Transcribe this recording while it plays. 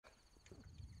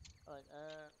Alright,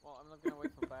 well, I'm not gonna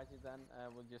wait for Badger then.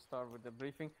 We'll just start with the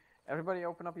briefing. Everybody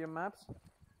open up your maps.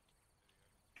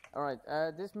 Alright,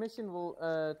 this mission will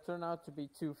turn out to be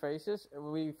 2 phases.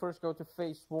 We first go to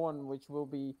phase 1, which will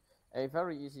be a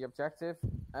very easy objective.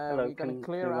 We're gonna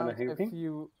clear out a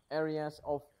few areas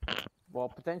of, well,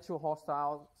 potential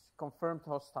hostiles, confirmed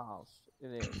hostiles.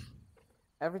 It is.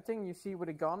 Everything you see with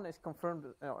a gun is confirmed,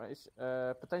 is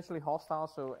potentially hostile,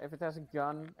 so if it has a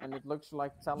gun and it looks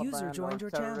like Taliban or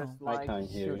terrorists, like,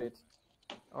 shoot it.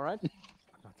 Alright?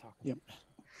 Yep.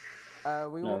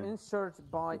 We will insert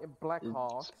by a Black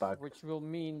Hawk, which will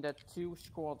mean that 2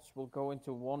 squads will go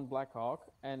into 1 Black Hawk,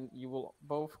 and you will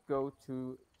both go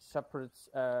to separate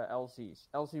LZs.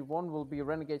 LZ1 will be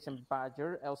Renegades and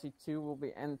Badger, LZ2 will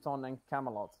be Anton and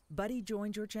Camelot. Buddy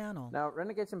joined your channel. Now,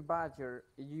 Renegades and Badger,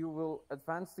 you will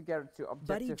advance together to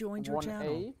objective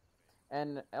 1A,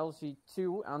 and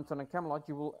LZ2, Anton and Camelot,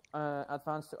 you will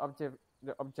advance to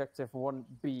objective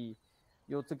 1B.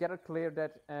 You'll together clear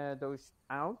that those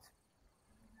out.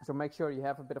 So make sure you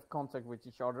have a bit of contact with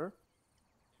each other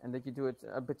and that you do it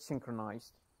a bit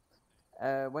synchronized.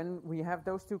 When we have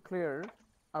those 2 clear,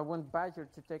 I want Badger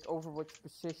to take Overwatch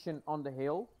position on the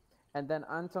hill, and then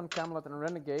Anton, Camelot and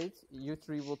Renegade, you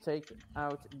 3 will take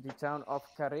out the town of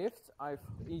Karift. I've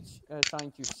each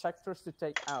assigned you sectors to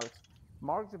take out.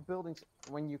 Mark the buildings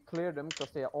when you clear them, because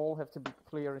they all have to be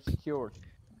clear and secured.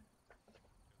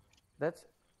 That's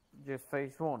just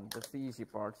phase 1, that's the easy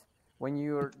part. When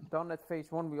you're done at phase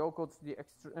 1, we all go to the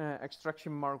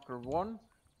extraction marker 1,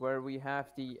 where we have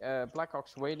the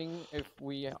Blackhawks waiting, if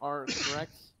we are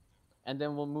correct. And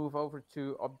then we'll move over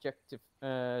to objective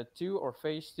 2 or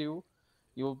phase 2.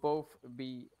 You will both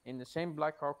be in the same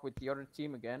Blackhawk with the other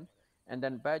team again. And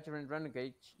then Badger and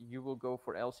Renegade, you will go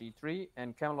for LC3,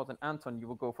 and Camelot and Anton, you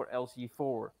will go for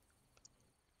LC4.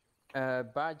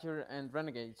 Badger and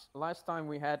Renegades. Last time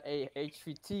we had a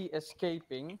HVT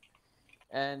escaping,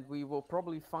 and we will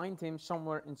probably find him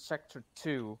somewhere in sector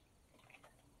 2.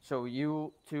 So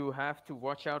you 2 have to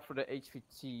watch out for the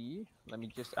HVT. Let me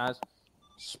just ask.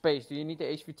 Space, do you need the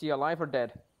HVT alive or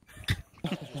dead?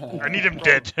 I need him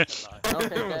dead. Okay,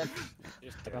 dead.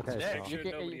 Okay, so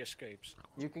nobody escapes.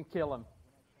 You can kill him.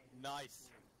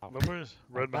 Nice. Numbers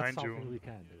right behind you. We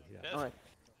can do, yeah. Alright.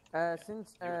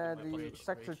 Since the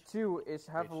sector 2 is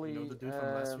heavily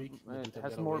it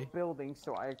has more buildings,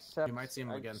 so I expect Badger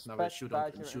and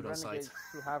Renegades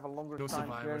to have a longer time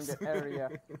clearing the area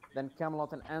than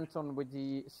Camelot and Anton with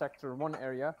the sector 1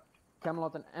 area.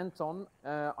 Camelot and Anton,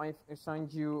 I've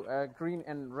assigned you green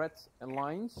and red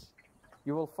lines.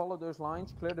 You will follow those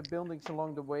lines, clear the buildings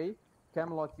along the way.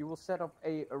 Camelot, you will set up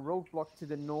a roadblock to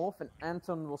the north, and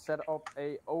Anton will set up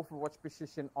a overwatch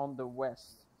position on the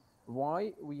west.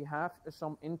 Why? We have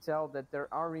some intel that there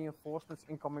are reinforcements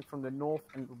incoming from the north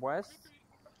and west,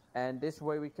 and this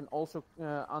way we can also,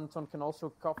 Anton can also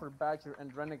cover Badger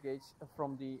and Renegades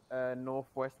from the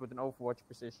northwest with an overwatch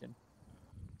position.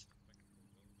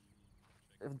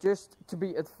 Just to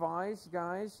be advised,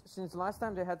 guys, since last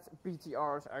time they had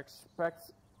BTRs, I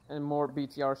expect more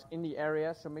BTRs in the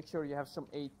area, so make sure you have some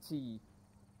AT.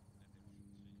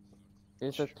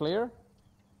 Is that clear?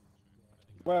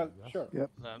 Well, sure.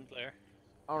 Yep. I'm clear.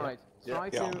 Alright,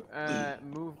 try to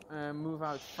move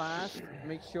out fast.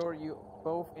 Make sure you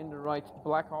both in the right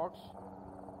Blackhawks,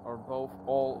 or both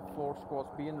all 4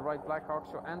 squads be in the right Blackhawks.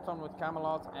 So Anton with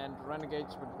Camelot and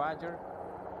Renegades with Badger.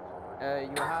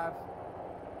 You have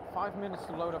 5 minutes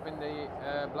to load up in the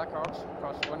Blackhawks,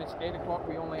 because when it's 8 o'clock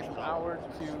we only have an hour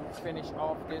to finish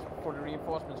off this before the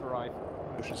reinforcements arrive.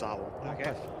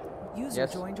 Okay. User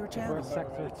joined your channel.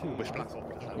 Sector 2.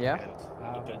 Yeah?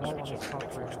 No one is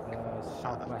covering the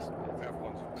southwest bit.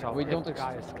 So we don't if the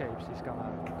guy escapes, he's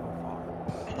gonna go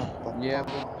far. Yeah,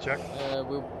 Check.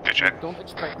 we don't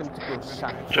expect them to go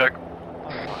south. Check.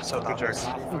 So Good check.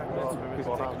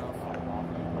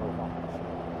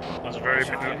 That's a very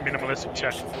minimalistic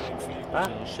check.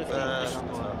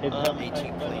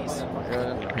 please.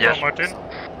 Yeah, Martin.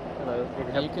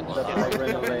 And you can just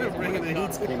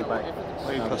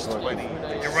run away.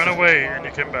 You ran away and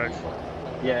you came back.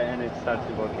 Yeah, and it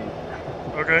started working.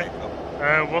 Okay.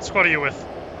 What squad are you with?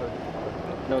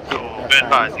 No,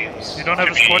 You don't have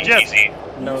a squad yet?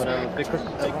 no, because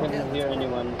I couldn't hear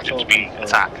anyone talking.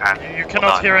 You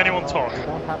cannot hear anyone talk. You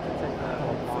don't have to take the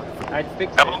I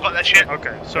fixed it.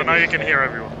 Okay, so now you can hear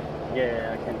everyone.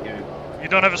 Yeah, I can hear him. You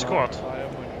don't have a squad?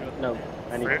 No,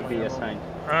 I need to be assigned.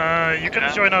 You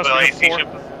can join us with 4.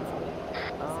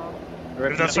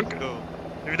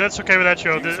 If that's okay with that,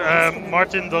 Joe.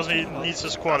 Martin needs a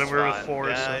squad and we're with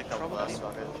 4. So.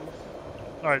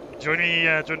 Alright, join me,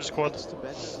 join the squad.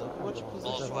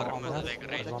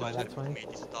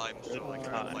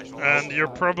 And you're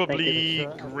probably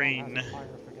green.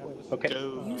 Okay.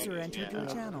 User entered your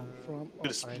channel.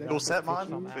 You're set, man.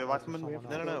 No.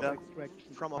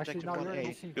 From objective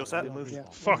 1A. You're set.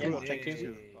 Fuck.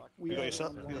 You got your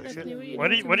set? You got your shit?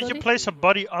 Why did you place a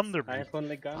body under me? I have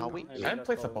only gun. We? I didn't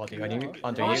place a body on you.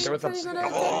 Under you, there was a.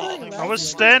 I was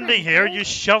standing here, you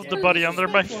shoved the body under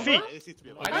my feet.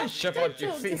 I didn't shove it under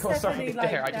your feet. I was already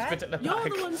there. I just put it in the You're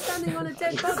bag. the one standing on a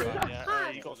dead body.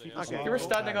 Hi. You were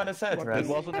standing on his head, Razz.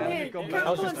 Come here. Come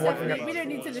on, Stephanie. We don't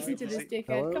need to listen to this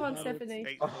dickhead. Come on,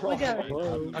 Stephanie. We're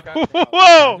going.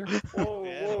 Whoa!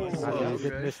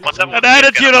 What's An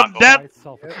attitude of that!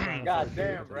 God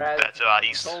damn, Razz. Better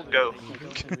East. Go.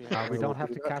 We don't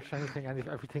have to capture anything, and if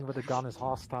everything with the gun is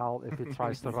hostile, if it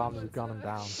tries to run, we gun him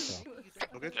down. So.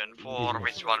 Okay. Then for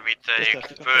which one we take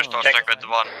first or second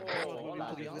one?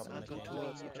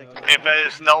 If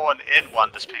there's no one in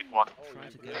one, just pick one.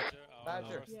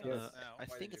 Badger. I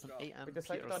think it's an AM. We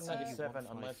decided on 97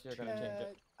 unless you're gonna change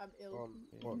it. I'm ill.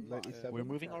 We're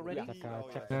moving already?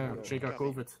 Yeah, she got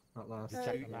COVID at last.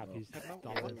 Check the map, he's done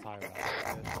the entire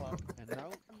And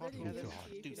now,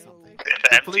 do something.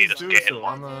 Empty, just get in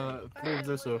one. Please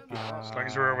do so. As long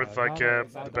as we're with like the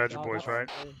Badger boys, right?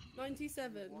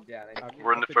 97. Yeah,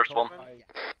 We're in the first one.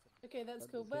 Okay, that's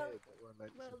cool. Well,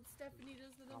 Stephanie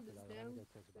does the numbers now.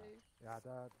 Yeah,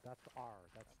 that's R.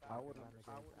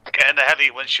 Get in the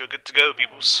heavy once you're good to go,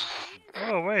 peoples.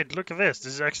 Oh wait, look at this.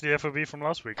 This is actually FOB from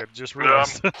last week. I just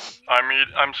realized.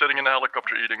 I'm sitting in a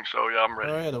helicopter eating, so yeah, I'm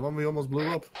ready. Oh yeah, the one we almost blew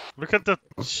up. Look at the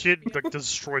shit, like the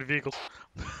destroyed vehicles.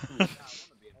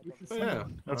 Oh, yeah.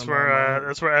 That's where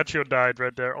Achio died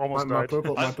right there. Almost my died.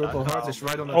 purple heart is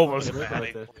right on that. Almost.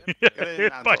 Right there.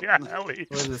 Hit by a heli.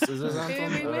 What is this? Is this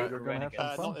Anton?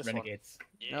 Renegades.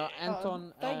 No,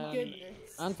 Anton. Thank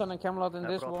goodness. Anton and Camelot in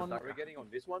this one. We're getting on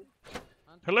this one.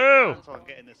 Hello. Anton,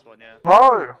 get in this one, yeah.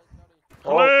 No!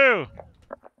 Hello.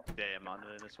 Yeah, man,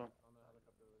 in this one.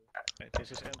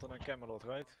 This is Anton and Camelot,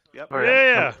 right? Yep. Oh,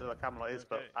 yeah. Camelot is,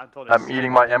 but Anton is. I'm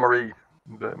eating my MRE.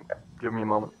 But give me a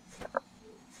moment.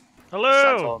 Hello.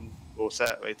 Anton, all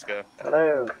set, ready to go.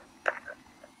 Hello.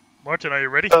 Martin, are you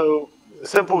ready? So,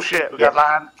 simple shit. We got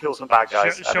land, kill some bad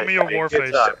guys. Show me your war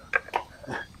face.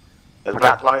 There's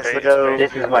black lights to go.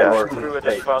 This is my war Through it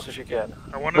as fast as you can.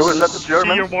 I want to see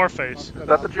your war face. Is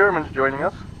that the Germans joining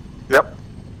us? Yep.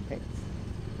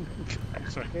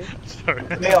 Sorry.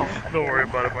 Don't worry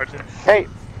about it, Martin. Hey,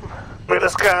 look at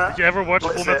this car. Did you ever watch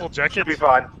Full Metal Jacket? Should be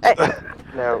fine. Hey.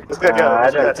 No, let's go. I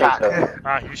Let's go don't think attack. so.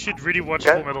 Ah, you should really watch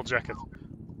Full Metal Jacket.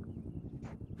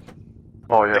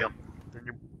 Oh yeah. Then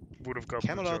you would have got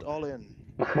Camelot the all in.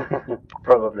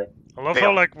 Probably. I love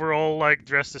how like we're all like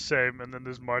dressed the same, and then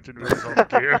there's Martin with his own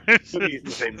gear. He's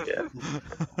the same gear.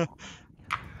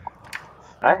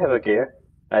 I have a gear.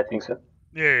 I think so.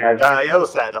 Yeah. You're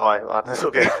set. Alright, that's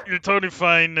okay. You're totally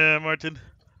fine, Martin.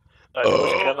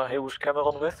 Who's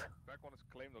Cameron with?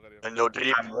 And your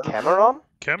dream. Cameron?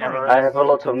 Cameron. I have a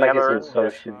lot of magazines, so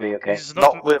it should be okay. He's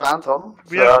Not with Anton.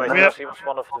 We have He was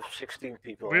one of the 16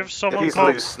 people. we have If someone he's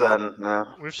called loose, then no.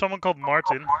 we have someone called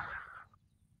Martin.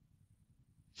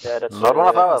 Yeah, that's Not one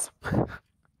of us.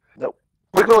 No.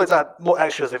 We can always add more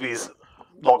extras if he's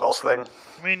Logos thing.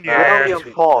 I mean, We're yeah. only on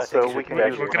 4, so we can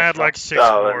We can add like 6 more.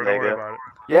 Don't worry about it.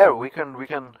 Yeah, we can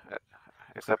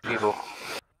accept people.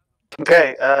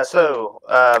 Okay,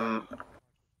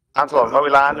 Anton, when we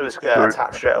land, we're just gonna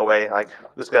attack straight away. Like,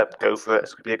 we're just gonna go for it.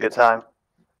 It's gonna be a good time.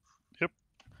 Yep.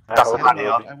 That's the plan here.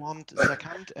 I want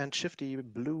Zakant and Shifty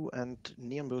blue and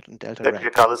Neon Boot and Delta Pick red.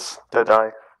 your colours, don't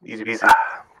die. Easy peasy.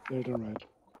 Delta red.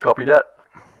 Copy that.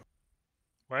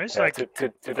 Why is Yeah, like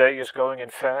today is going in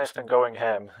fast and going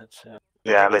ham. It's,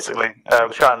 Yeah, basically.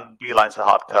 We're trying to beeline to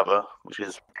hard cover, which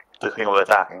is the thing we're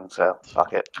attacking, so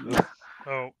fuck it.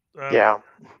 yeah.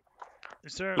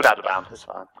 Is there? Without a bound, it's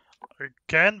fine. I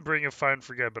can bring a fire and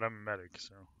forget, but I'm a medic,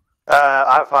 so.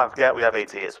 I have fine, forget, we have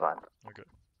AT, it's fine. Okay.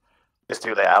 It's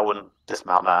too late, I wouldn't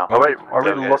dismount now. Oh wait, are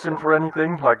we Okay, looking for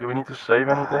anything? Like, do we need to save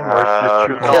anything? Or is just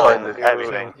shooting killing outside?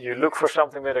 everything. You look for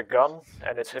something with a gun,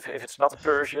 and it's if it's not a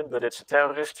Persian, but it's a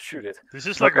terrorist, shoot it. This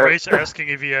is like Race asking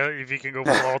if he can go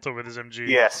full auto with his MG.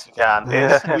 Yes, you can.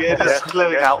 We're just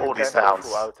clearing out all these towns.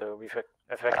 We've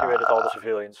evacuated all the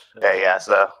civilians. Yeah,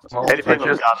 so Well, anything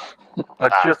with a gun. I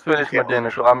just finished my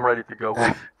dinner, so I'm ready to go.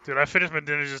 Dude, I finished my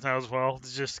dinner just now as well.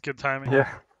 It's just good timing. Yeah,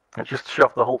 I just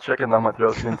shoved the whole chicken down my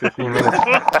throat in 15 minutes.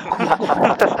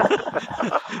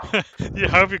 Yeah, I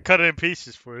hope you cut it in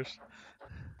pieces for us.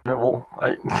 Yeah, well,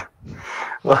 I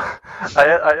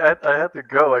had to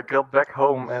go. I got back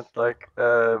home at like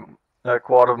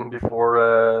quarter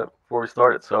before we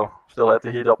started, so still had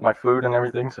to heat up my food and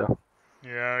everything. So.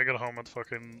 Yeah, I got home at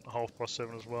fucking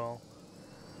 7:30 as well.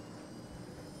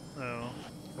 Oh.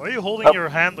 Why are you holding your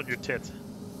hand on your tit?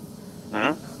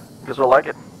 Because I like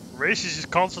it. Race is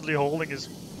just constantly holding his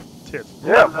tit.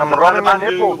 Yeah, I'm rubbing my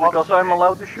nipples because I'm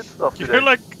allowed to shoot stuff today. You're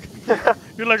like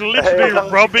literally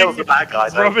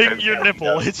rubbing your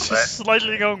nipple. It's just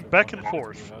slightly going back and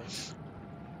forth.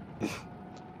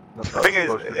 The thing is,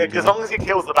 as long as he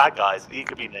kills the bad guys, he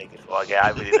could be naked. Like, yeah, I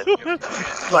really didn't.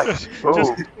 Like, just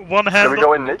one hand. Can we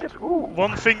go in naked? Ooh.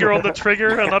 One finger on the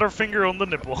trigger, another finger on the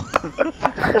nipple.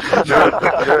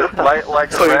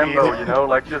 like a Rambo, you know,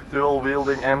 like just dual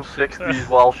wielding M60s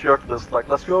while shirtless. Like,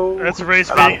 let's go. That's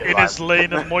Race being in his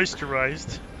lane and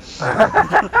moisturized.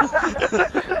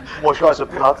 Moisturize the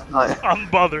blood.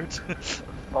 Unbothered.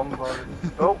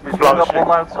 Oh, we got up one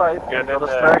outside. Get in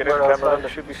camera, there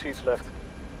should be seats left.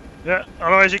 Yeah,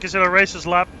 otherwise you consider Race's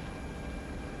lap.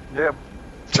 Yeah,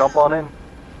 jump on in.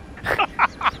 I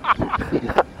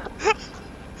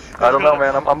don't know,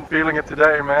 man. I'm feeling it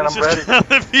today, man. I'm ready. I'm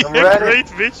ready.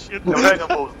 Great mission.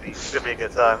 It's gonna be a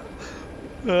good time.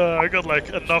 I got like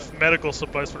enough medical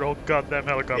supplies for the whole goddamn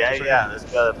helicopter. Yeah, there's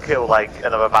gonna kill like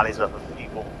another valley's worth of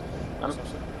people.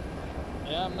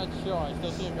 Yeah, I'm not sure. I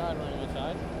still see a guy running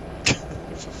inside.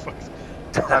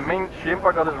 I mean,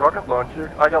 Shimpa got his rocket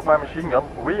launcher, I got my machine gun,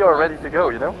 we are ready to go,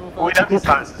 you know? We don't need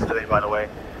silencers today, by the way.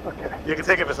 Okay. You can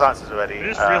take it for silencers already. I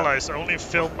just realized I only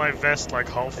filled my vest like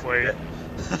halfway.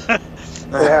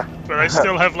 Yeah. But I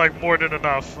still have like more than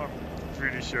enough, I'm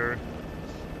pretty sure.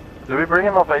 Do we bring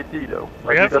enough AT though?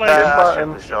 We have like...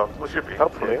 We should be,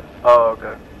 hopefully. Oh,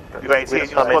 okay. You AT,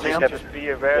 just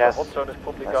be aware the hot zone is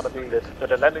probably gonna be...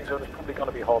 The landing zone is probably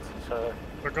gonna be hot, so...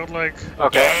 I got like...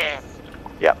 Okay.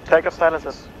 Yeah, take up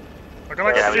silences. I got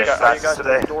like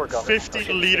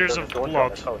 15 liters of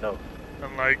blood. Oh no.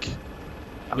 And like...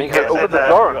 I mean, open the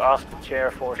door. You ask the chair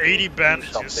for 80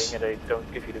 bandages. Something and they don't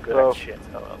give you the good shit.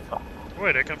 Oh.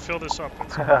 Wait, I can fill this up.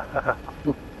 As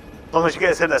long as you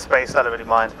get us in that space, I don't really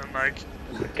mind. And like...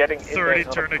 Getting 30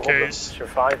 tourniquets.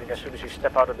 Surviving as soon as you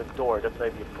step out of the door, that may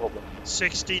be a problem.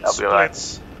 16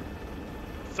 splits.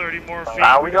 30 more feet.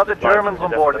 Ah, we got the Germans on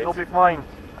board, it'll be fine.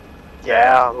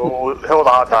 Yeah, we'll hold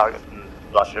our target and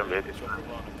rush him, maybe.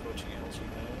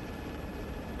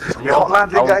 You're not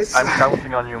landing, guys. I'm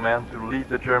counting on you, man, to lead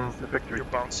the Germans to victory. You're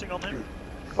bouncing on him?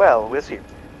 Well, we'll see.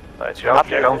 It's your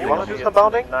counting. You want to do some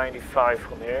bounding? 95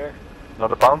 from here. No,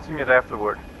 the bouncing is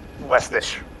afterward.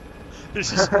 Westish.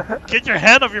 This is... Get your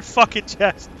hand off your fucking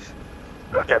chest!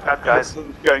 Okay, bad guys,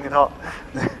 going in hot.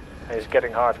 It's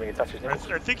getting hard when you touch his nipples.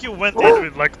 I think you went in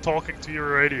with like talking to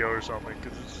your radio or something,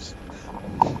 cause it's just...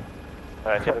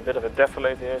 Alright, you have a bit of a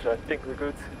defilade here, so I think we're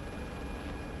good.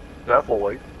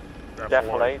 Defilade?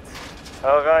 Defilade.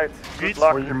 Alright, good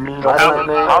luck. What do you mean? Go.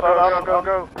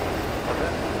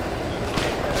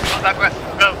 Contact west,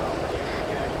 go.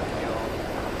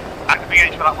 Active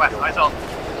engage for that west, eyes on.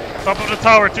 Top of the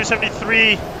tower,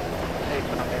 273.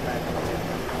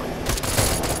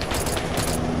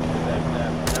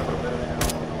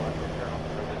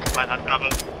 Line hand cover.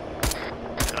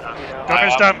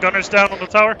 Gunners down on the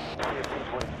tower.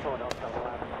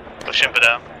 Push him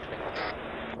down.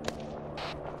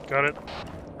 Got it.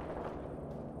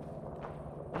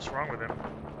 What's wrong with him?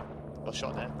 Got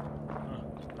shot there.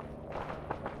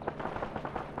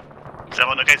 Is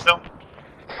everyone okay still?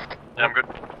 Yeah, I'm good.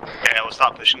 Okay, we'll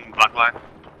start pushing black line.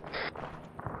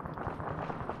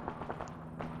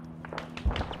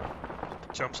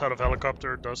 Jumps out of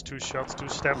helicopter, does 2 shots, 2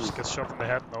 steps, gets shot in the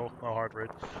head. No heart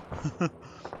rate. Yeah,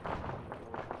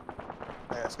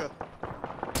 let's go.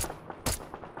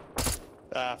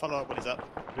 Follow up when he's up.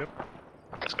 Yep.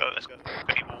 Let's go.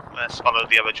 Let's follow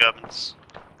the other Germans.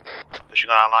 Pushing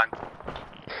on our line.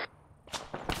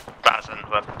 Razz and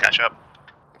we'll catch up.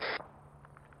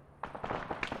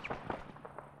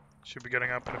 Should be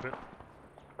getting up in a bit.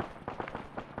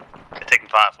 They're taking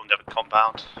fire from the other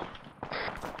compound.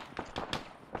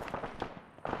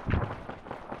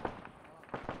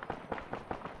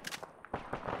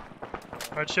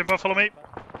 Alright, Shimpa, follow me.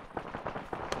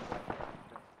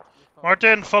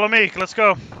 Martin, follow me, let's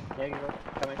go. Yeah, you go.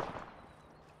 Coming.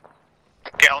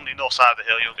 Get on the north side of the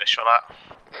hill, you'll get shot at.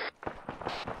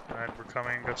 Alright, we're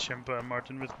coming, got Shimpa and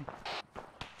Martin with me.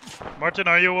 Martin,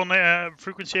 are you on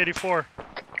frequency 84?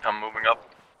 I'm moving up.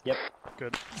 Yep.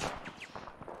 Good.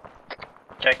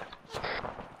 Check.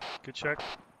 Good check.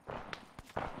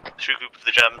 Shoot group of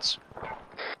the Germans.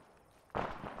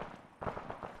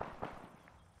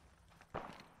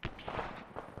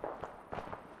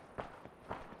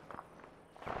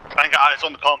 Trying to get eyes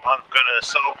on the compound, we're going to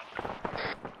assault.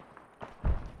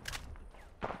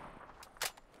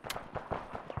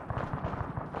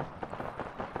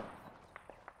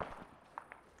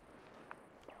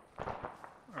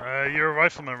 You're a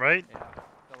rifleman, right? Yeah,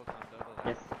 double time.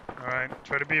 Yes. Alright,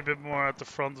 try to be a bit more at the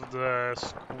front of the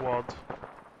squad.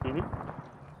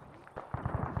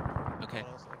 Okay.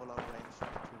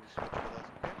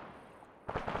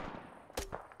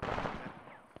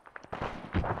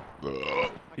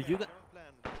 Did you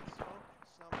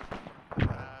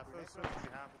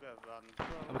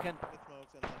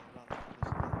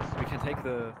we can take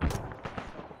the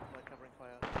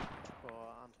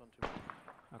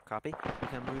copy. We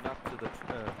can move up to the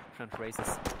trench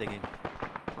races digging.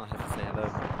 I'll have to say hello.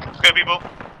 Let's go, people.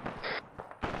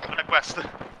 Back west.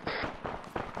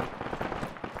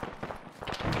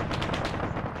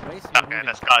 Okay,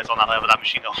 there's guys on that over that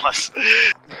machine on us.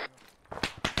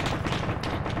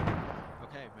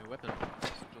 Okay, my weapon.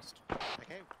 Just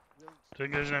okay. I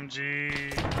think there's an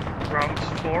MG ground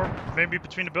floor, maybe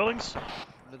between the buildings. A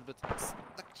little bit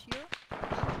stuck here.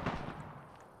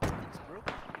 It's broke.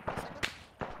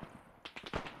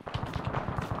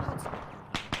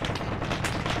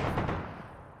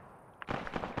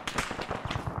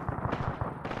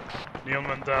 Neon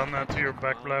went down to your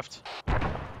back left.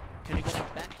 Can you go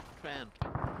back, Tran?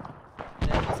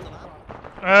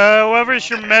 Whoever is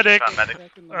your medic.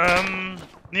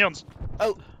 Neon's.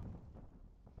 Oh.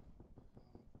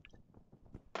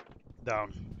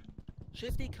 Down.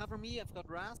 Shifty, cover me. I've got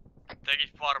Razz. Take it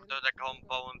far to the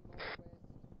compound.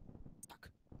 Fuck.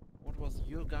 What was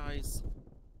your guys?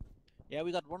 Yeah,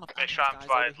 we got one of Okay, these Sham guys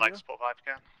tried over like here. spot 5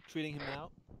 again. Treating him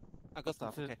now. I got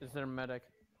stuff. Okay. Is there a medic?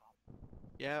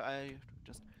 Yeah, I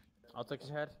just. I'll take his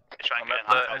head. Try and get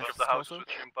I'm in at the hand edge of cover. the house with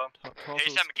Shimpa.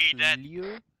 Torso's SMG dead.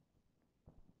 clear.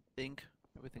 Think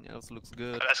everything else looks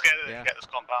good. Let's get this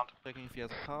compound. Checking if he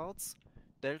has parts.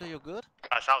 Delta, you're good?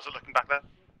 How's it looking back there?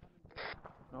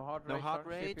 No heart No rate. heart sir.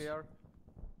 rate. CPR.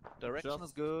 Direction Just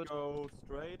is good. Go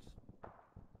straight.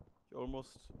 You're almost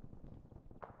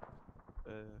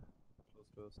close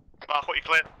first. Mark, what you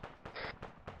clear?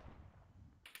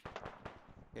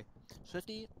 Okay.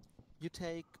 Shifty, you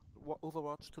take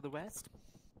Overwatch to the west.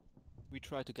 We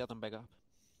try to get them back up.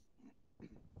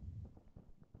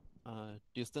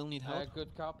 Do you still need help?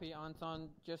 Good copy, Anton.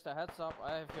 Just a heads up,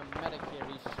 I have your medic here.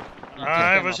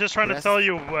 I was just trying to tell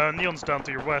you, Neon's down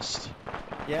to your west.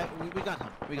 Yeah, we got him.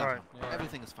 We got him. Yeah.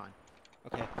 Everything is fine.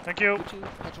 Okay. Thank you. Could you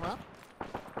catch him up?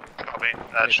 Copy.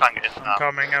 Just try and get in now. I'm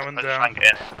coming, I went Just try down. and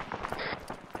get in.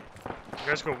 You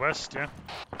guys go west, yeah?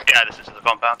 Yeah, this is the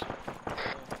compound.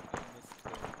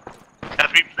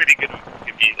 That'd be pretty good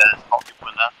if you there's hot people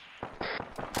in there.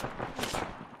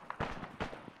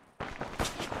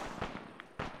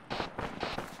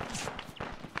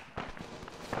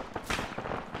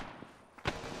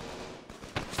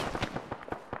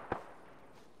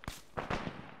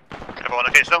 Everyone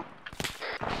okay still?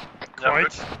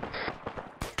 Quite.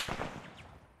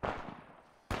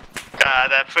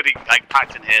 They're pretty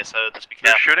packed in here, so just be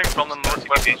careful. They're shooting from the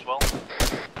northwest as well.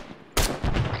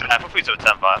 Feel free to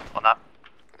attempt fire on that.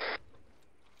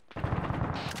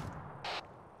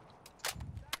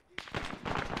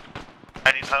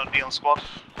 Any time on Neon squad?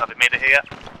 Have they made it here yet?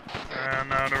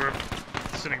 No, they were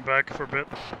sitting back for a bit.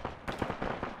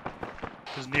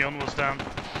 Because Neon was down.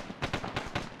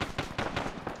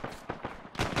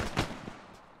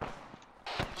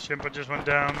 Shimpa just went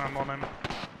down, I'm on him.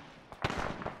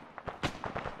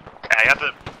 Yeah, you have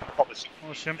to pop this.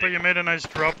 Well, Shimpa, you made a nice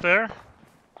drop there.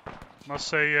 Must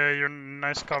say you're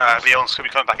nice cover. Neon's gonna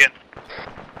be coming back in.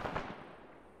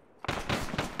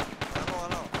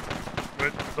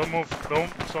 Wait, don't move,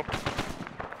 don't stop.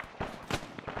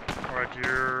 Alright,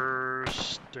 you're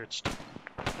stitched.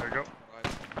 There you go. Right.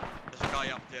 There's a guy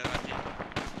up there, I think.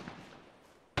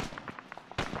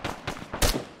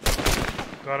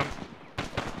 Got him.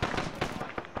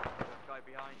 Guy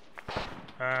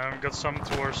behind. Got some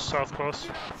towards south close.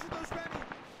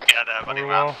 Yeah, they're running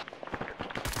Over around. wall.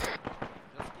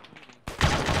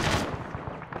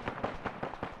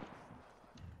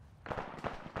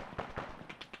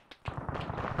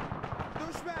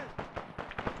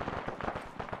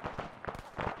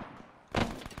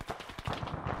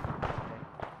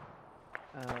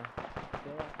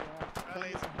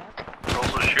 They're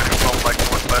also shooting from like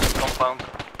northwest compound.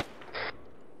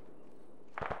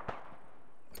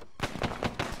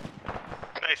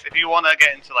 Guys, if you want to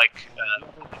get into like the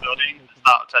building,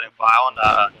 start turning fire on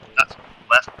that's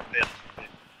west.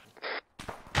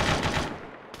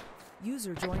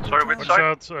 User joined. Sorry, which Watch side?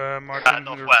 out, Martin.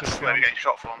 you're Northwest, just where they're down. getting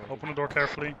shot from. Open the door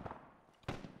carefully.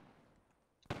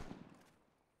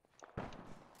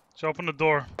 So open the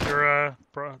door. You're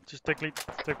just take lead.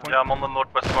 Take point. Yeah, I'm on the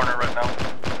northwest corner right now.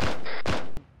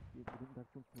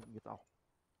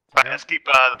 Right, let's keep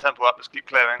the tempo up. Let's keep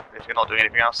clearing if you're not doing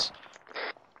anything else.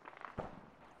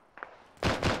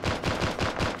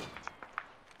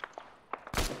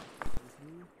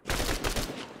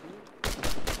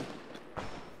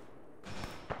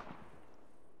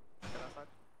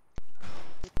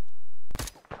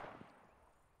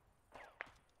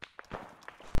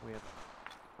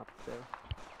 there.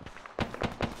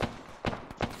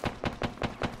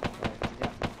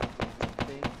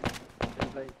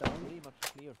 Pretty much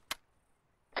clear.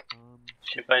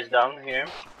 Shipper is down here.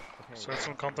 Okay. So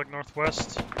some contact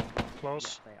northwest.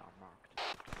 Close. They are marked.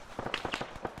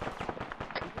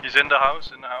 He's in the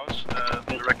house,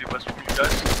 directly west from you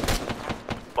guys.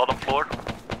 Bottom floor.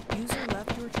 User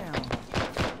left your channel.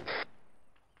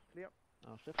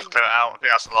 Clear it out, I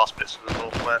think that's the last bit to the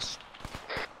northwest.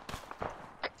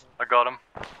 I got him.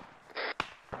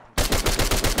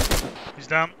 He's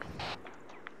down.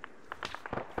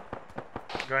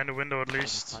 Guy in the window at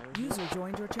least. User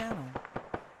joined your channel.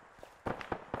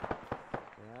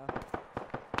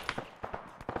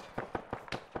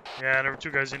 Yeah, there were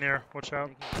 2 guys in here. Watch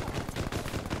out.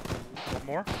 One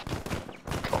more?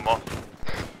 One more.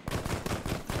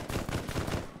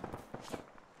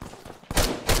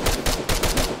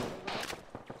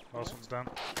 Last one's down.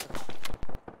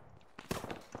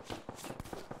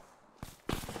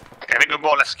 Okay, I think we're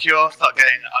more or less secure. Start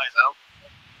getting eyes out.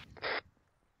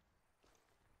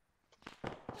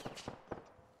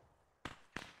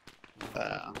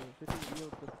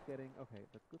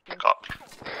 Copy.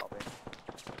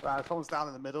 Someone's down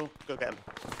in the middle. Go get him.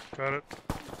 Got it.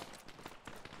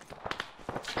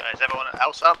 Is everyone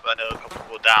else up? I know a couple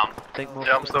people down.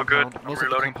 Yeah, I'm still good. I'm Most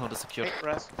reloading. of the compound is secured.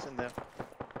 Razz, it's in there.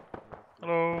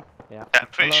 Hello. Yeah. I'm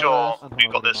pretty sure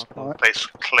we've got this place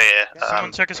clear.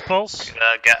 Someone check his pulse.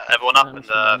 Get everyone up and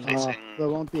facing. There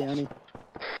won't be any.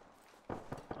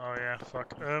 Oh yeah,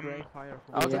 fuck.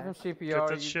 I'll give him CPR. Get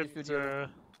that you shit, do the other.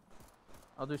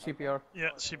 I'll do CPR.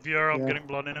 Yeah, CPR, I'm getting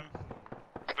blood in him.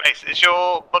 Grace, is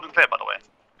your blood clear, by the way?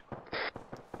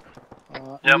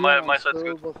 Yeah, my side's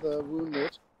good.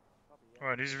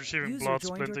 Alright, he's receiving User blood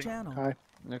joined your splinting. channel. Hi.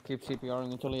 No, keep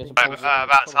CPRing until he has a Right, pulse.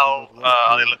 that's how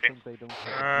are they looking?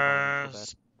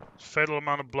 Fatal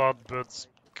amount of blood, but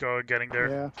getting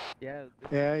there.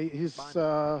 Yeah, he's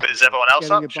But is everyone else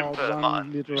getting up? Should about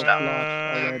 1 liter of Who's blood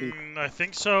down? already. I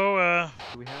think so.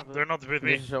 They're not with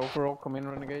me. This is overall. Come in,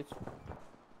 Renegades.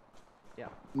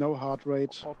 No heart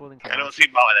rate. I don't see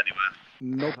Martin anywhere.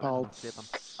 No pulse.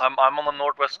 I'm on the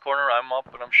northwest corner. I'm up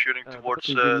and I'm shooting towards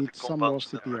We the need some more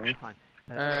compound.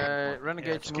 CPR.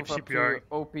 Renegades just move keep up to CPRing.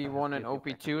 OP1 and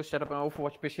OP2, set up an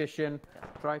overwatch position,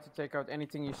 try to take out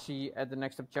anything you see at the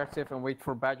next objective and wait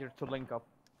for Badger to link up.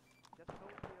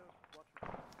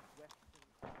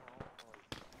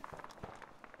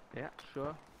 Yeah,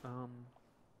 sure.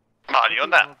 Martin, you on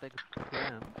that?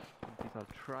 I'll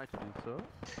try to do so.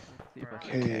 Let's see if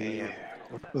Okay,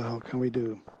 what the hell can we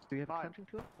do? Do you have a punching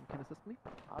tool? You can assist me?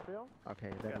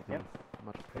 Okay, that would be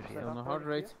much appreciated. On the heart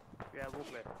rate.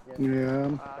 Yeah.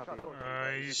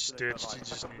 He's stitched. He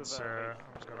just needs.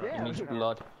 He needs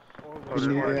blood. There's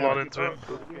more blood into him.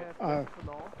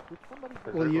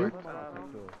 Will you?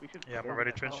 Yeah, I'm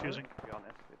already transfusing.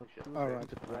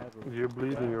 Alright. You're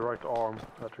bleeding your right arm,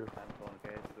 Patrick.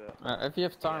 If you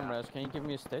have time, Razz, can you give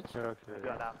me a stitch?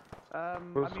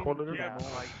 Who's holding it?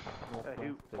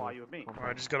 Why are you with me?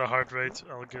 Alright, he's got a heart rate.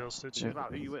 I'll get a stitch. Who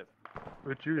are you with?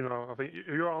 With you, you know. I think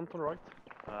you're Anton, right?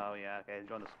 Oh yeah, okay,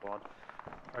 join the squad.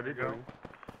 I did go.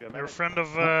 go. You're a friend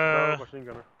of Machine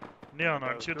gunner. Neon,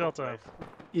 aren't you, Delta?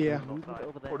 Yeah.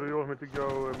 Or do you want me to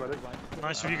go medic?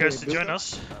 Nice of you guys to join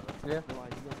us. Yeah.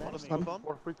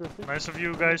 Nice of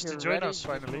you guys to join us,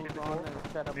 finally.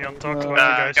 Neon talked about you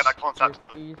guys. Get that contact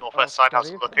northwest side, how's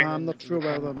it looking? I'm not sure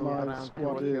whether my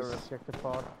squad is.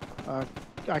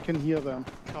 I can hear them.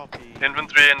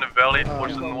 Infantry in the valley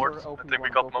towards the north. I think we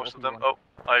got most of them. Oh,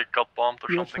 I got bombed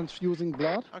or You're something. transfusing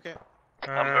blood? Okay.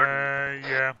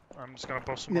 Yeah, I'm just gonna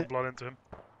pump some more blood into him.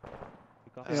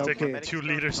 He's taking 2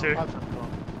 liters here.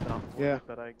 Yeah.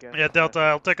 Yeah, Delta,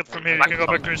 I'll take it from here. You can go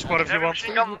back to your squad if you want.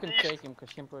 You can take him, because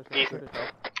Shimpo is not good at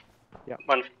that. Yeah.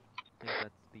 One.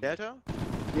 Delta?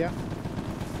 Yeah.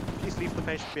 Please leave the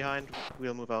patient behind.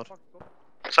 We'll move out.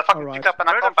 So fucking picked up in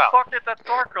that Where the compound. fuck did that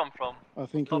car come from? I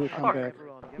think he will come back.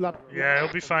 Blood. Yeah,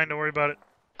 he'll be fine, don't worry about it.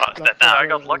 Oh, it's dead now. I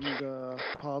got lucky.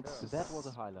 Parts That was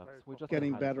a highlight. We're just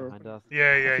getting better.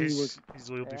 Yeah, he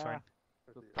he'll be fine.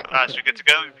 So you're good to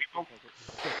go, people.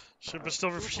 Ship is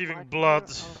still receiving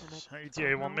blood.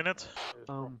 ETA 1 minute.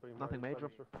 Nothing major.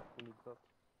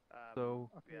 So.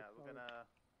 Yeah, we're gonna.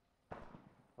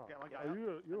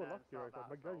 You're lucky right now.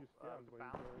 My guy is scammed when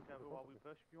While we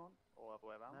push if you want, or other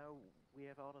way around. No, we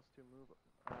have orders to move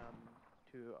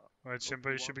to. Alright,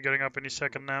 Shimpo, you should be getting up any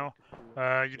second now.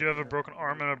 You do have a broken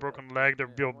arm and a broken leg. They're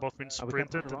both been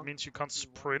sprinted. That means you can't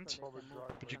sprint,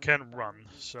 but you can run.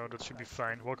 So that should be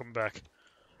fine. Welcome back.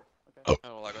 Oh,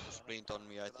 well, I got a splint on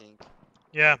me, I think.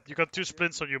 Yeah, you got 2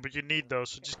 splints on you, but you need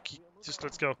those. So just Just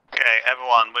let's go. Okay,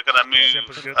 everyone, we're gonna move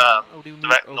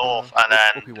direct north and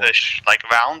then push like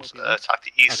around, attack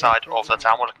the east side of the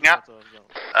town we're looking at.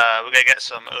 We're gonna get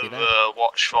some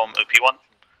overwatch from OP1.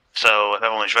 So if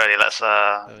everyone's ready, let's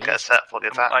get set for the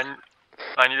attack.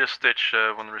 I need a stitch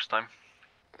when there is time.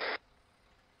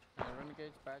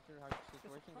 Renegades, Badger, how's the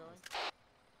situation going?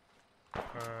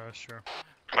 Sure.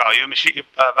 Well, you're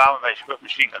Valorant, you've got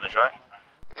machine gunners, right?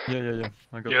 Yeah.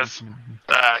 I got yes.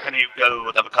 Can you go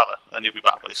with other colour, and you'll be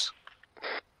back, please.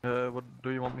 What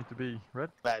do you want me to be?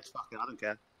 Red? Red, fucking, I don't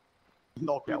care.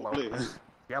 Not yellow. Blue.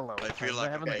 Yellow. I feel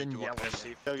like haven't been yellow.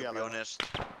 Go yellow. To be honest.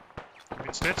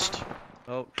 Been snitched?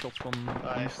 Oh, shots from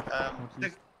east. Nice.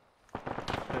 Okay,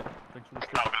 thanks for the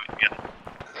stitch.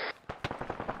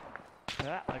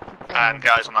 And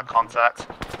guys on that contact.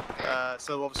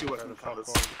 So obviously we're working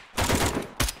colours.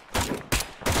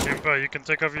 Kimpa, you can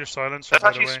take off your silencer. Let's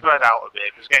actually spread out a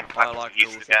bit, because it's getting I back like to the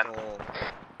east again.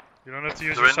 You don't have to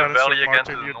use They're your in the silencer, valley again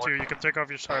Martin, to the you north. too. You can take off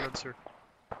your silencer.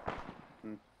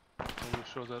 We'll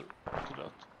show that to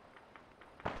that.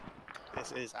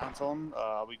 This is Anton.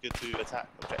 Are we good to attack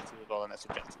objective as well? And that's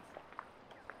objective.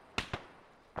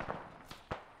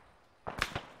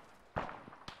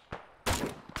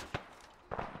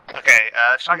 Okay,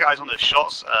 let's try and get eyes on those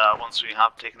shots. Once we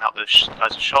have taken out those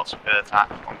guys with shots, we're going to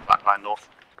attack on the back line north.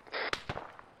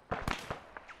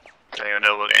 Does anyone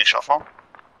know where we're getting shot from?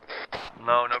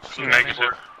 No clue.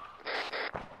 Negative.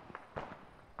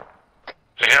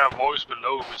 Yeah, boys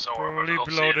below somewhere. Probably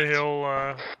below the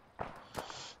hill,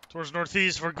 towards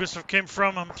northeast where Gustav came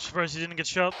from. I'm surprised he didn't get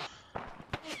shot.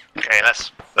 Okay,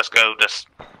 let's go. Just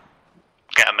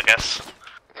get him, I guess.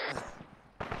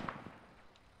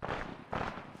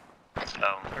 So,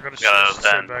 I gotta yellow,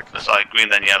 stay then back. sorry, green,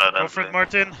 then yellow, then Go for it, blue.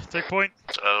 Martin. Take point.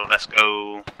 So let's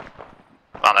go.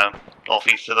 I don't know,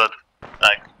 northeast of the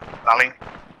valley.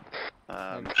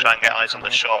 Try and get eyes on the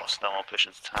shots, then we'll push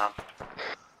into town.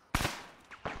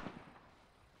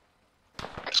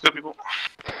 Let's go, people.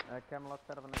 Camelot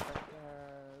set up an attack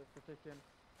position.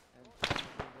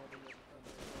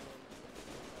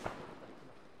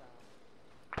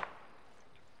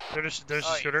 There's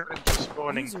a shooter.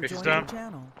 Spawning. He's down.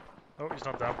 Oh, he's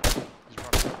not down. He's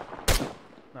running.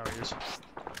 No, he is.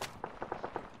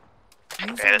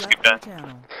 Okay, let's keep going.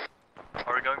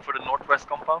 Are we going for the northwest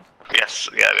compound? Yes,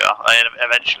 yeah, we are. I mean,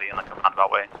 eventually, in like a roundabout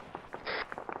way.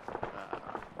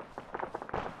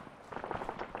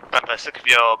 Remember, stick with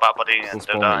your bad buddy and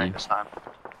don't die this time.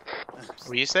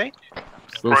 What do you say?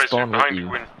 Still spawn behind you.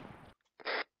 Win.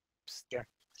 Yeah.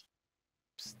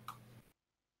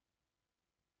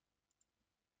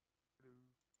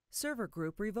 Server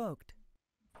group revoked.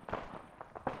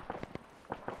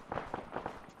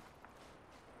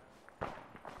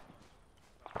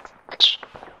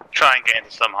 Try and get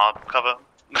into some hard cover.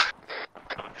 We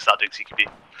can start doing CQB.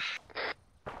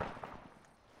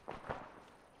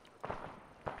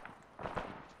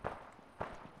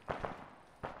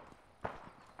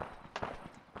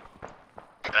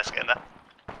 Let's get in there.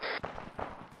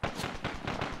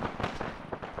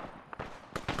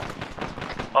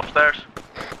 Upstairs.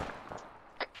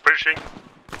 Pushing.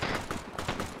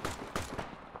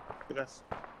 Yes.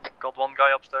 Got one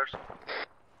guy upstairs.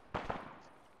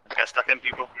 Get stuck in,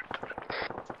 people.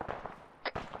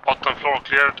 Bottom floor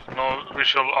cleared. No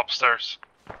visual upstairs.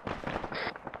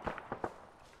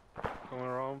 Going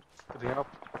around. Getting up.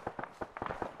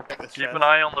 Keep an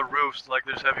eye on the roofs, like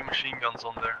there's heavy machine guns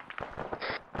on there.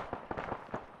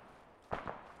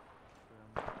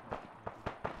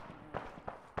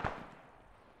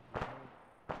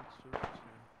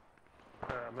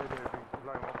 Maybe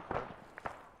flying up there.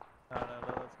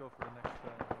 Let's go for the next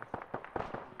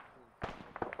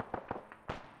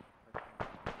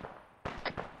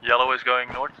Yellow is going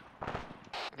north.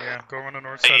 Yeah, I'm going on the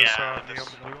north side of the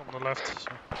blue on the left. So.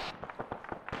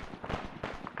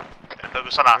 Yeah,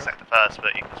 focus on our sector first,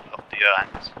 but you can split off the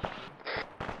angles.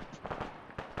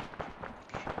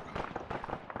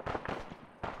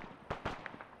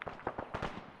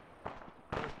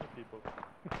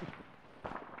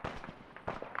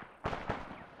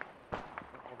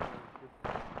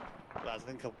 I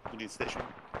think we need stitching.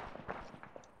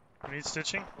 We need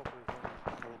stitching?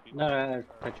 No, I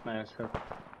touched my scope.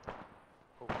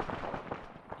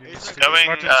 You need Going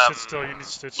Martin, sit still, you need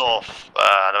stitching. north,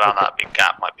 around that big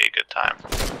gap might be a good time.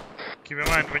 Keep in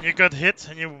mind, when you got hit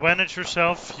and you bandage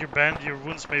yourself, your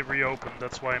wounds may reopen.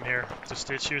 That's why I'm here, to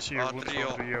stitch you so your wounds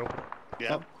won't reopen.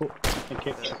 Yeah. Oh, cool. Thank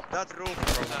you. That roof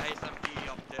from the SMG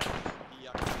up there.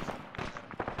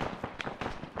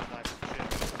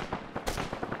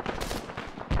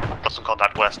 Got some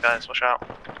contact west, guys, watch out.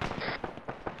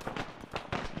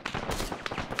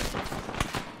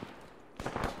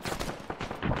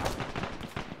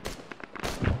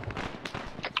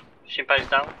 Shimpa is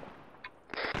down.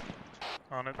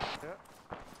 On it.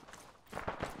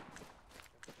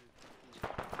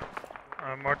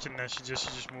 Martin, you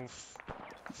just move.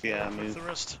 Yeah, move the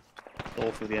rest.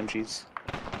 All through the MGs.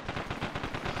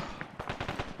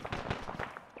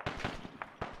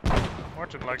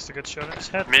 Martin likes to get shot in his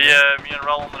head. Me and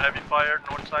Raul on the heavy fire,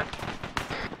 north side.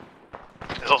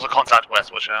 There's also contact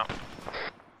west, watch out.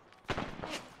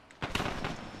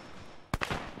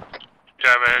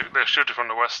 Yeah, they're shooting from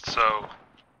the west, so...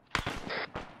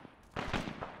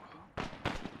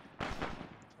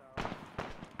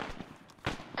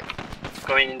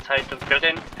 Going inside the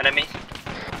building, enemy.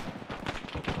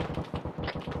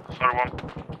 Sorry, one.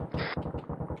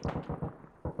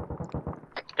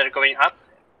 They're going up,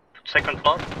 second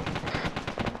floor.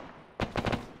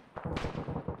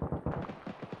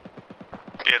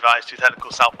 Be advised, 2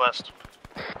 technical southwest.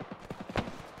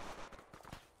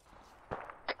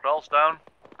 Raul's down.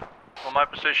 On my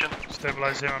position.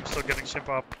 Stabilize him, I'm still getting ship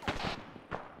up.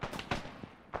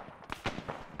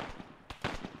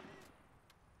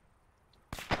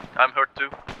 I'm hurt too.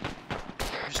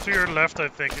 He's to your left, I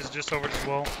think. He's just over this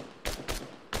wall.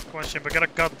 Come on, Shimp. I got a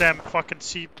goddamn fucking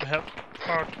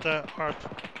heart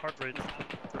rate.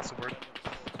 That's the word.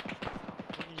 I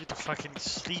need to fucking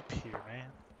sleep here,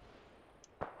 man.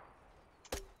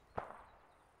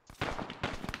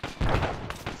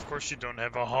 Of course you don't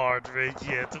have a heart rate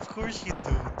yet. Of course you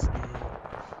don't.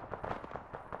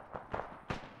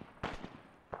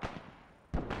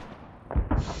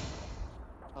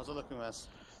 How's it looking, Wes?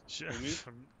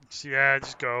 Yeah,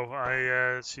 just go.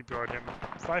 I CPR'd him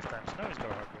 5 times. Now he's got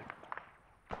a heart rate.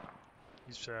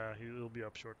 He'll be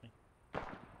up shortly.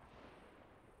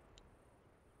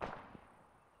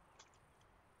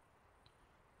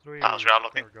 How's Raul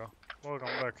looking? There we go. Welcome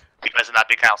back. You guys in that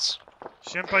big house.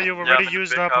 Shimpa, you've already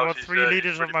used up about 3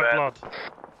 liters of my blood.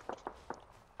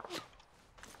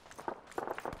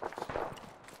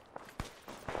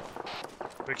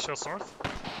 Big shots north?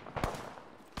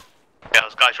 Yeah,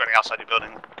 those guys running outside your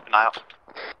building. Keep an eye out.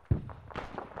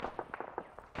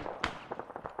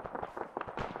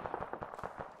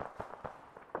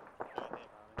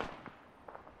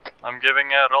 I'm giving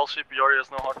Raul CPR, he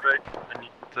has no heart rate. I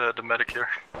need the medic here.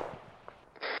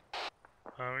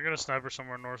 We got a sniper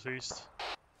somewhere northeast.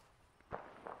 Got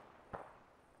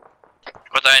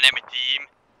an enemy team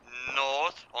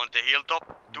north on the hilltop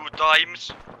 2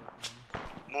 times.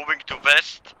 Moving to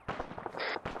west.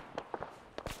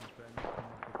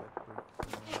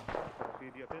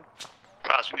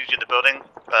 Razz, we need you in the building.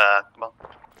 Come on.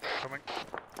 Coming.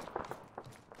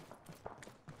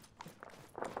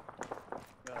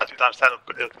 2 times 10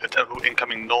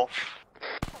 incoming north.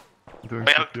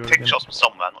 Take shots from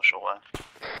somewhere, I'm not sure where.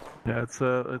 Yeah, it's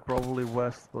probably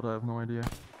west, but I have no idea.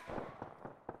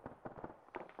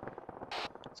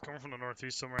 It's coming from the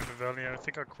northeast somewhere in the valley. I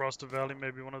think I crossed the valley,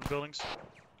 maybe one of the buildings.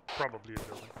 Probably a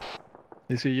building.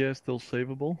 Is he still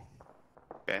savable?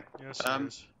 Okay. Yes, he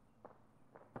is.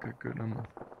 Okay, good.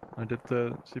 I did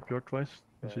CPR twice.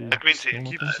 Is he green team,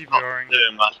 keep CPRing.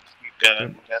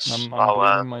 Yes, I'm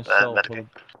bleeding myself, but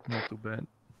not too bad.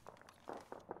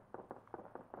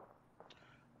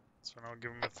 So now I'll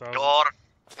give him 1,000. Door.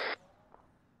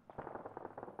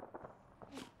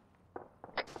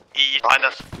 East. Behind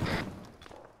us.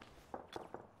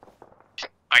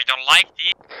 I don't like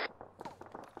this.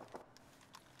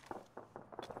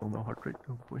 Oh, no heart rate,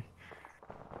 oh boy.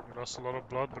 You lost a lot of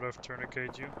blood, but I've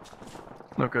tourniqueted you.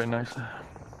 Okay, nice.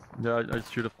 Yeah, I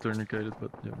should have tourniqueted,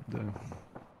 but yeah,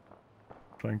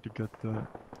 trying to get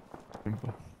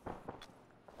info.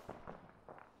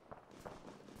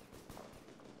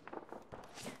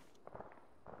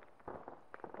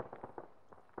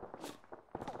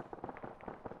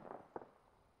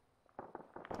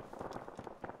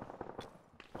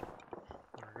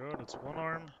 There we go, that's one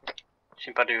arm.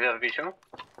 Shimpa, do you have vision?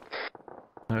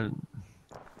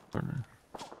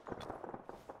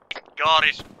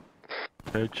 Garis.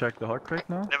 Can you check the heart rate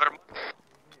now? Never.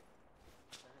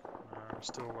 I'm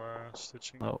still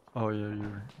stitching. Oh yeah,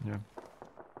 yeah.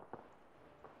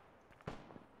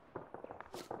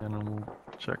 And then we'll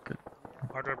check it.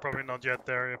 Heart rate probably not yet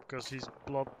there because his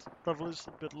blood level is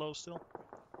a bit low still.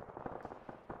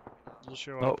 It'll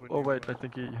show up. Oh wait, I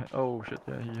think he. Oh shit,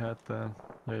 yeah, he had. Yeah,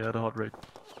 he had a heart rate.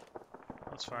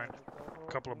 That's fine.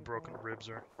 A couple of broken ribs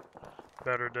are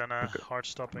better than a heart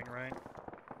stopping, right?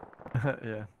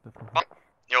 Yeah, definitely.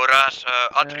 Your Razz,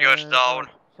 Atrio's down.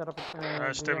 Shut up.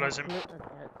 Stabilize him.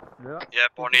 Yeah,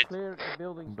 on it. I'm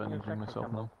bandaging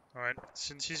myself now. Alright,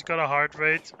 since he's got a heart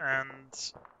rate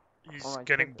and he's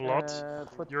getting blood,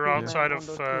 you're outside of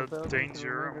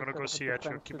danger. I'm gonna go see at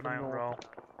you. Keep an eye on Raul.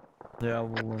 Yeah, I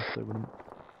will stay with him.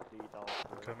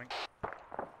 I'm coming.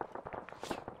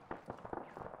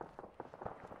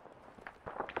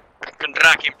 You can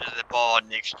drag him to the bar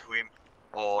next to him,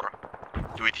 or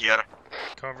do it here.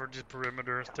 Cover the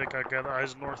perimeter. Take out, gather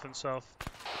eyes north and south.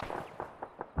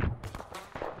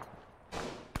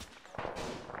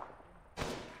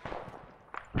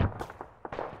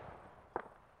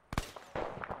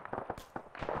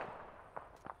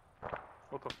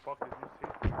 What the fuck is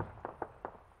this here?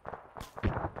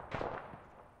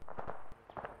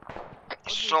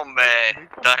 Some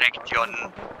direction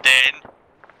 10.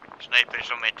 Snipers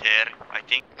on my tear, I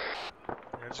think.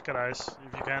 Yeah, just get eyes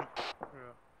if you can.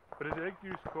 Yeah. But did they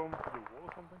use come to the wall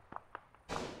or something?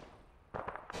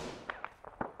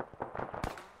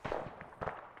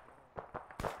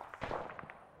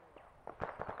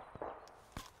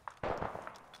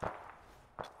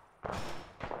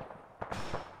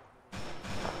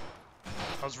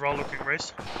 How's Raw looking,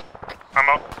 Race? I'm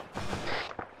up.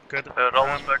 Good.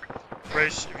 Raw is back.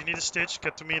 Race, if you need a stitch,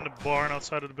 get to me in the barn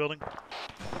outside of the building.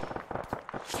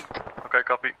 Okay,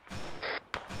 copy.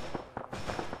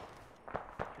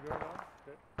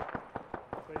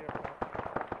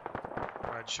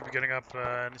 Alright, should be getting up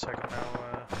any second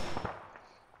now.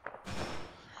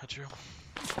 Drew.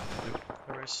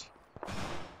 Race.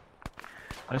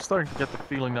 I'm starting to get the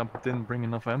feeling that I didn't bring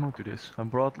enough ammo to this. I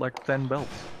brought like 10 belts.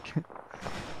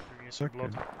 Okay.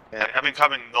 Yeah, I've been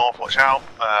coming north, watch out.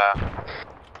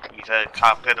 You said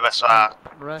can't clear the rest of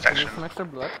that section. Some extra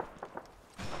blood?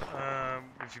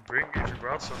 If you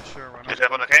brought some, sure, why not? Is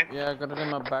everyone okay? Yeah, I got it in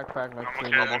my backpack, like I'm 3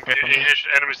 okay. levels or something.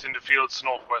 Enemies in the fields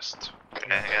northwest.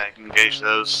 Yeah, you can engage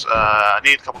those. I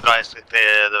need a couple guys to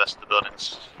clear the rest of the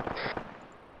buildings.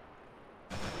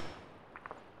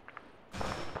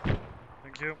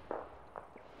 Thank you.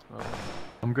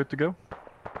 I'm good to go?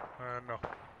 No.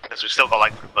 Because we've still got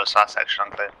like most of that section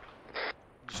uncleared.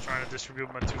 I'm just trying to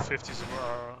distribute my 250s.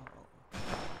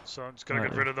 So I'm just gonna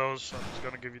get rid of those. I'm just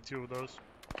gonna give you 2 of those.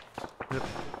 Yep.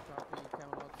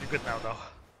 You're good now, though.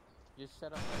 You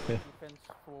set up a defense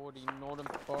for the northern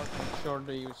part, make sure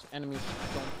the enemies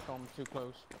don't come too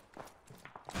close.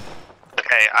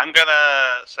 Okay, I'm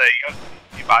gonna say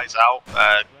you guys out.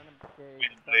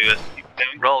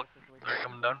 Roll. They're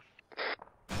coming down.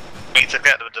 We need to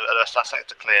get the rest of that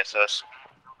sector clear, so it's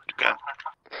okay.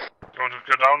 You want to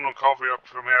go down and cover you up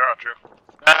from here, Andrew?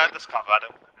 Just cover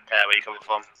Adam. Yeah, where you coming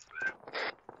from?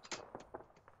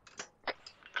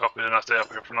 Copy, then I stay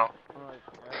up here for now. Alright,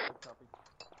 yeah, good copy.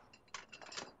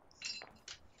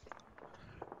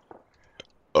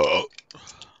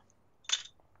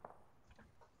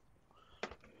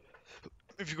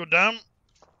 If you go down,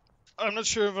 I'm not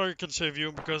sure if I can save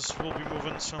you because we'll be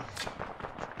moving, so.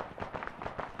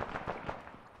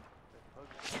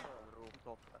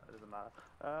 Doesn't matter.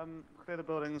 Clear the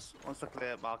buildings. Once they're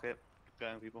clear, mark it. Keep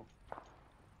going, people.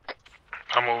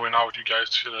 I'm moving out, you guys,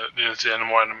 to the any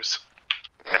more enemies.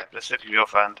 Okay, let's stick with your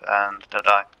friend and they'll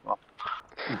die. Well.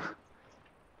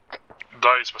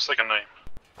 Die is my second name.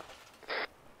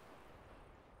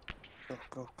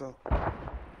 Go.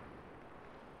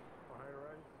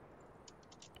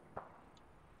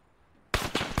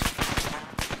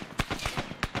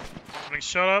 Getting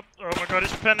shot up. Oh my god,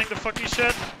 he's penning the fucking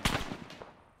shed.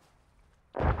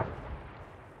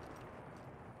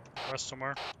 Rest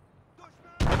somewhere.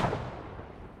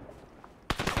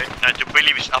 I do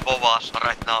believe it's above us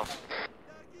right now.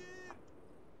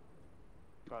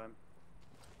 Got him.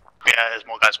 Yeah, there's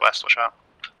more guys west, watch out.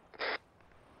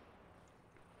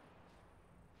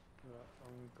 Yeah,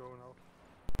 I'm going out.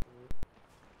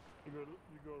 You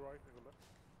go right, I go left.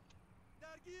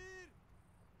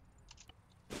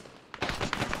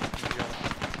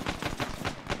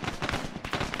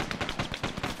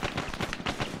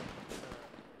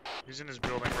 He's in his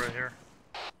building right here.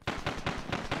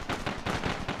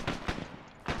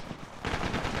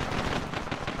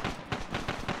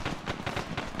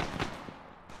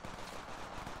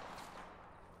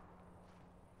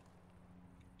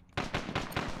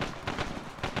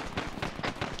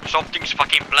 Something's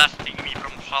fucking blasting me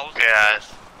from south.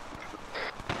 Yes.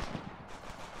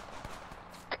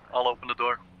 I'll open the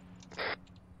door.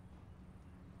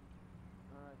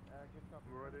 Alright, good copy.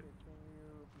 Ready? Can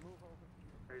you move over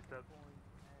to Hate that. point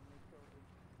and make sure it's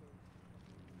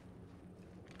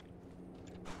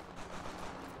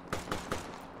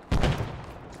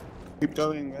Keep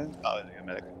going, man. Oh, you're a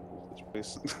medic.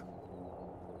 Please.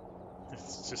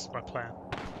 It's just my plan.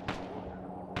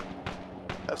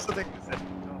 That's the thing, is it?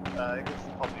 I guess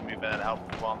probably move in and help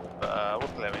if you want, but we'll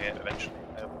clear it eventually.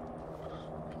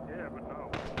 Yeah, but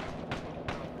no.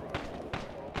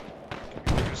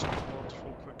 Can you do some real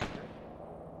quick?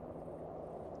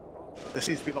 There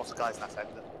seems to be lots of guys in that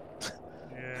sector.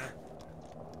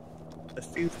 There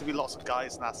seems to be lots of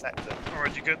guys in our sector.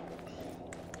 Alright, you good?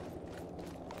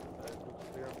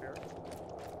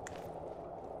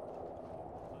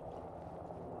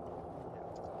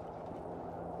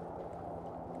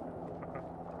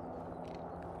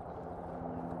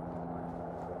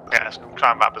 Yeah, let's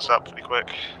try and wrap this up pretty quick.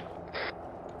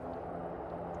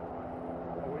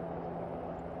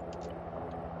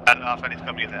 I don't know if anything's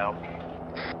coming in to help.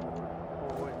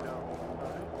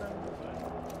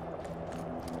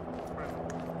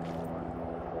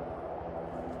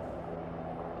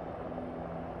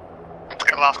 Let's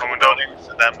get the last couple of buildings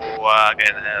and then we'll get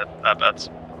in there, birds.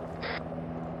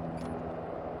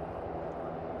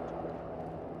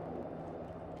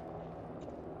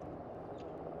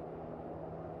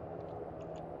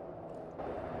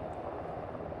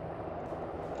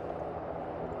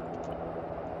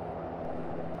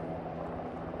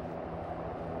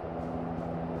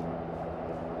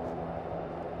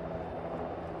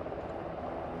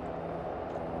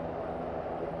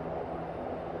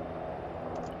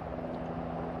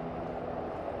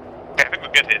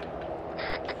 Good hit.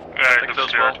 Yeah, it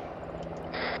looks well.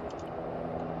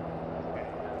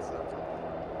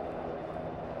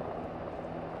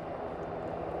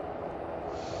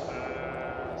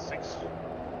 Six.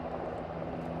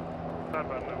 That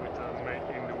one with the main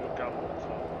in the wood gun.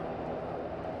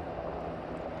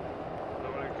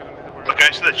 We're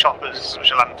going to the choppers, which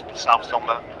will land to the south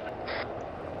somewhere.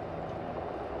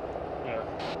 Yeah.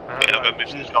 Yeah, we'll move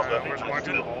to the chopper. Where's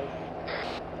Martin?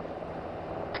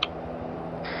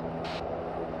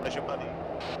 Where's your buddy?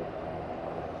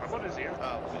 My buddy's here.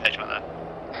 Oh, edge one there.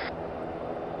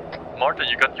 Martin,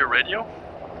 you got your radio?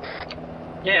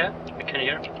 Yeah, I can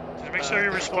hear. Did you make sure you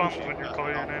respond when you call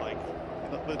your name?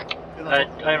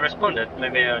 I responded.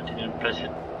 Maybe I didn't press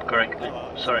it correctly.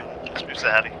 Sorry. Let's move to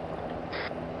Hattie.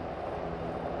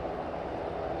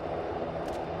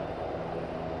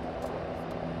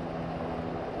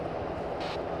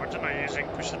 Martin, are you using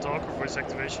push to talk or voice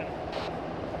activation?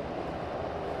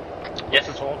 Yes,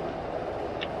 it's all.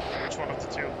 Which one of the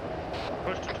two?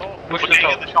 Push to talk. Push to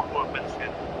talk. The shop movements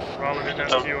in. Rather than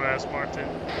ask you, ask Martin.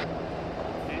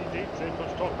 He did say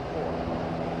push to talk before.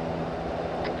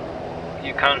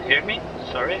 You can't hear me?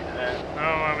 Sorry. No,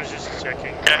 I was just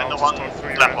checking. Yeah, I'll the just one talk through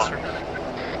your left answer.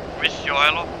 Which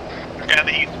Joelo? Yeah,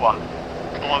 the east one.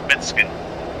 The one with midskin.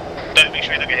 Don't make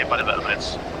sure you don't get hit by the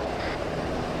vertebrates.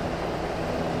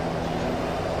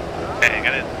 Okay,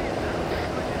 get in.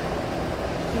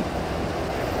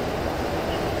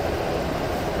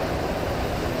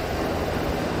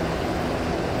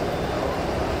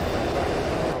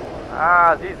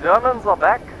 Ah, these Germans are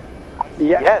back?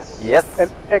 Yeah. Yes.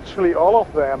 And actually all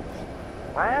of them.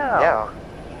 Wow. Yeah.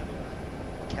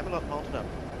 Camelot mounted up.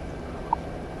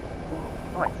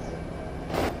 Nice.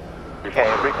 Okay,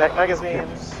 retech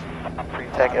magazines.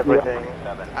 Retech everything.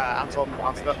 Anton,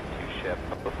 answer up.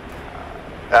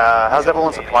 How's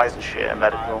everyone's supplies and shit and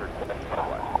medical?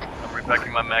 I'm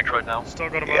repacking my mags right now. Still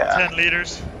got about 10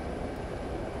 liters.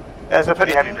 Yeah, it's a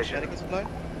pretty heavy mission.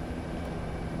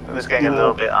 I'm just getting a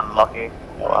little bit unlucky.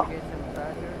 Oh well.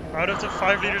 Out of the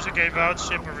 5 liters I gave out,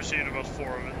 ship have received about 4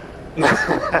 of it.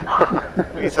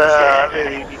 It's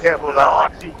really be careful with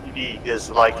that CTV, because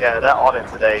like they're on it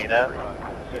today, you know?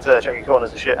 It's check your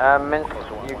corners and shit.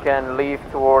 You can leave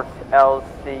towards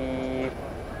LC4.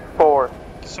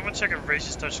 Can someone check if Race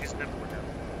is touching his nipple again?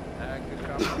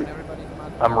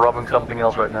 I'm rubbing something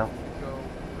else right now.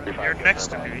 You're next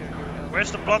to me.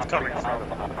 Where's the blood coming from?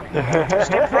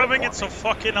 Stop rubbing it so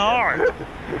fucking hard!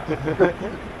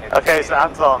 Okay, so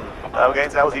Anton, we're going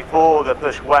to LZ4, we're going to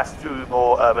push west through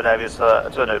more urban areas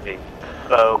to an OP.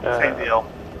 So, same deal.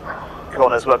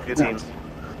 Corners work for your teams.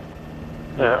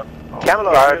 Yeah.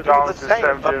 Camelot, down to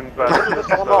 17, but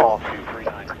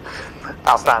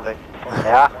outstanding.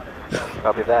 Yeah,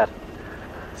 copy that.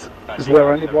 Is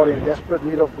there anybody in desperate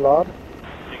need of blood?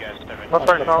 Not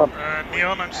right now.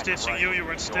 Neon, I'm stitching you, you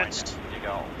weren't stitched.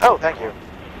 Oh, thank you.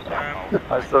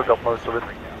 I still got most of it.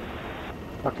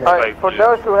 Okay. Alright, for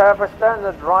those who have a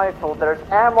standard rifle, there's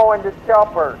ammo in the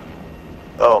chopper.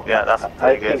 Oh, yeah, that's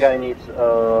pretty good. I think I need,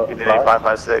 You need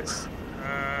 556.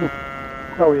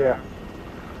 Oh yeah.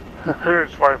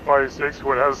 Here's 556,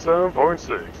 what has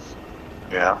 7.6.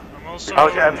 Yeah. I'm also...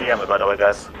 How's your MG ammo, by the way,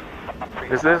 guys?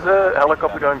 Is this a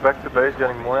helicopter going back to base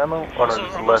getting more ammo? Or no,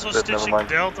 it's I'm less also bit, never stitching mind.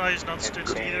 Delta, he's not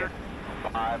stitched either.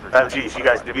 MGs, you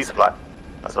guys do resupply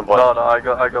at some point? No,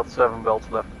 I got 7 belts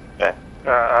left. Okay. I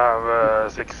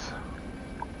have 6.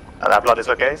 And that blood is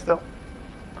okay still?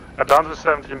 I'm down to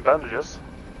 17 bandages.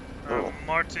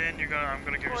 Martin, I'm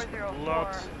gonna give you some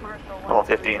blood. I'm on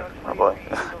 15, oh boy.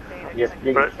 Yes,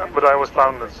 please. But I was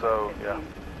pounded, so yeah.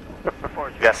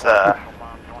 Yes,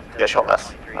 get shot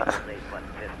less.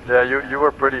 Yeah, you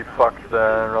were pretty fucked,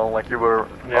 Ron, like you were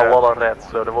a lot of reds,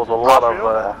 so there was a lot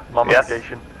of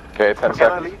mummification. Okay, 10 seconds.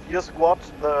 Can I lead your squad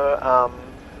the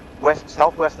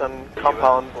southwestern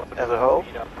compound as a whole?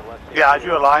 Yeah, I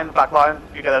do a line, back line.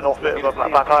 You get a north bit of a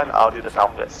back line, I'll do the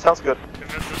south bit. Sounds good.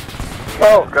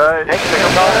 Oh, okay.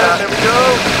 There we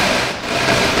go!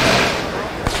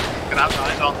 Get out,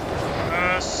 eyes on.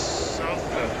 South.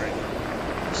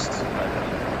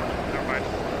 Never mind.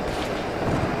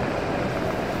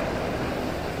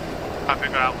 I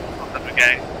figure out the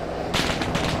brigade.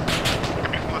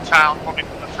 From the town, probably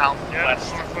from the town to the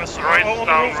west. Northwest. Right, on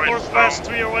down, the roof, right, northwest,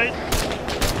 308.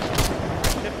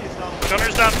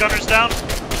 Gunners down, gunners down.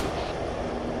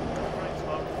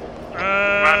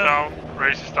 Man down,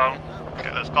 Razz is down.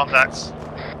 Get those contacts.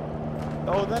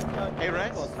 Oh, that hey,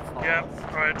 Rex? Yeah,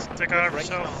 alright, take care of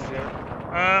yourself.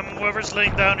 Whoever's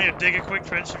laying down here, dig a quick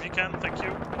trench if you can, thank you.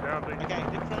 Yeah, okay,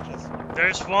 dig trenches.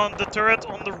 There's one, the turret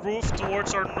on the roof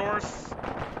towards our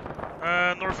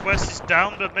northwest is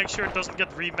down, but make sure it doesn't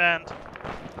get remanned.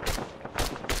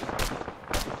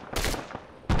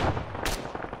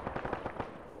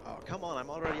 Oh, come on, I'm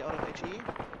already out of HE.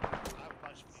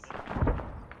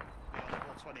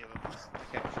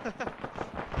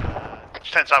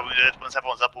 Turns out we did. Once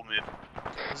everyone's up, we'll move.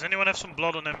 Does anyone have some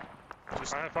blood on him?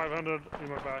 Just 500 in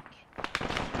my back.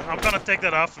 I'm gonna take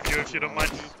that off of you if you don't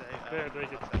mind. Yeah,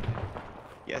 take it.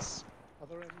 Yes. Are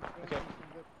there any friends in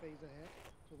that phase ahead?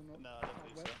 To the north? No, I don't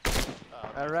think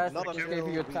so. Razz, Not I just until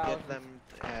gave you a we 1,000. get them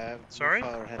Sorry?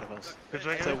 far ahead of us. Good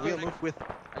So we'll move with...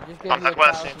 I just gave you a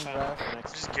 1,000,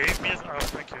 Razz. Just gave me a... Oh,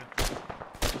 thank you.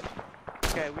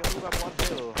 Okay, we'll move up one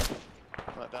hill.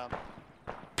 Right down.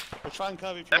 We'll try and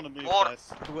cover if you want to move, guys.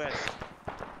 To the west.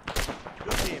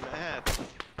 Good team, ahead. To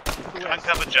the west. And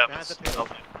cover Germans.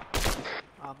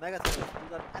 Megaton, we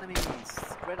got enemies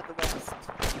right at the west.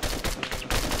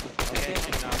 Okay,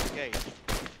 now engage.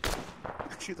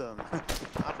 Shoot them.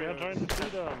 We are trying to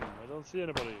shoot them. I don't see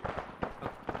anybody.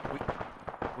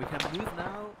 We can move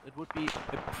now. It would be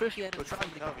appreciated if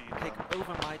somebody could take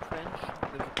over my trench.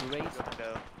 There's a great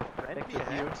Randy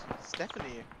ahead.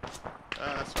 Stephanie.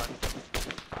 That's fine.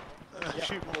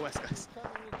 Shoot more west, guys. I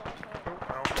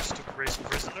almost took Razz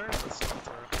prisoner. That's not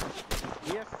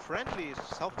we have friendlies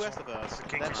southwest of us. The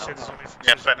kinky shit is only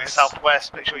from friendly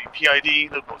southwest. Make sure you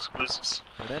PID the explosives.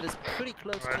 That is pretty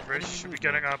close. Alright, Razz should be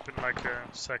getting up in like a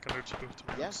second or two.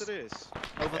 Yes, it is.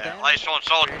 Over there. Eyes on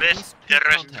southwest,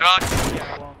 terrorist truck.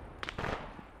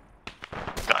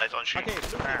 Guys on shoot. Okay,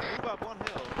 move up one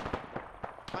hill.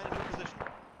 Find a new position.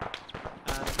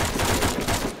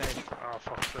 Oh,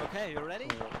 fuck. Okay, you ready?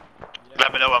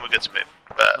 Let me know when we get to move.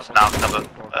 But for now, cover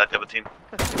the other team.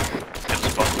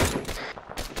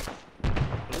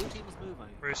 Blue team is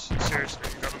moving. Razz, seriously,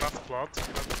 you got enough blood?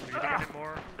 You're not bleeding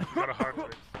anymore? You got a heart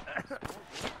rate.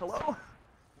 Hello?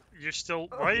 You're still...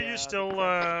 Why are you still,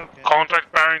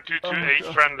 Contact bearing 228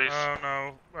 friendlies. Oh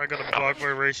no, I got a bug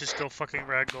where Razz is still fucking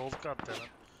ragdolled. God damn it.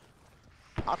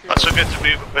 That's so good to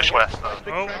move and push west though.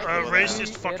 Oh, Razz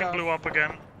just fucking blew up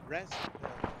again. Razz.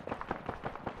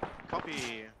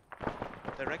 Copy.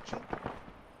 Direction.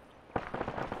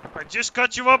 I just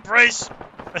cut you up, Razz!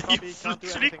 You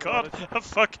literally got a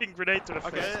fucking grenade to the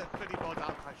face. Okay, pretty far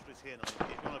down, pressure is here now.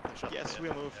 If you want to push up. Yes,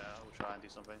 we'll move. Yeah, we'll try and do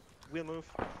something. We'll move.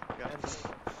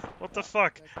 What the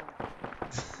fuck?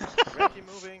 Randy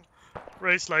moving.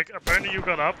 Razz, like, apparently you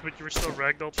got up, but you were still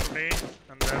ragdolled for me,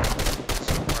 and then...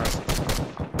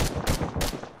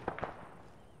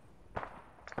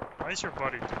 Why is your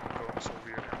body going so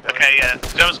weird? Okay, yeah,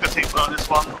 Joe's gonna take on this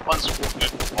one. One's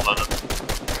good, follow them.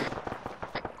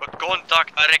 Got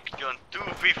contact direction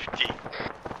 250.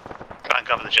 Try and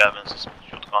cover the Germans, as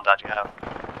short contact you have.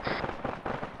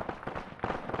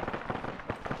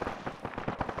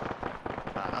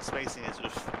 That spacing is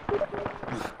oof.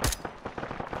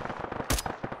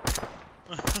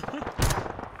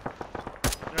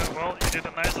 Yeah, well, you did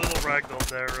a nice little ragdoll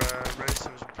there, Razz.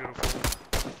 It was beautiful.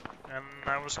 And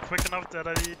I was quick enough that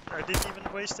I didn't even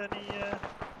waste any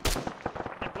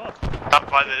blood. Up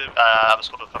by the other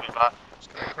squad coming back.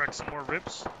 Just gonna crack some more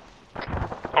ribs.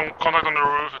 Contact on the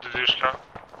roof at the Duska.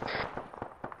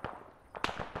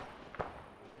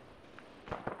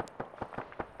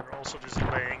 You're also just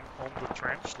laying on the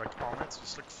trench, like on it,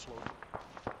 just like floating.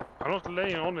 I'm not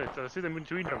laying on it, I sit in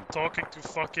between them. Talking to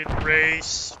fucking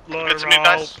Razz, Good to me,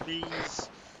 guys. please.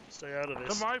 Stay out of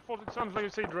this. It's my fault, it sounds like you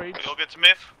say Rage. We all get to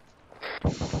move.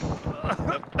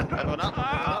 Everyone up,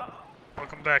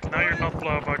 Welcome back. Now you're not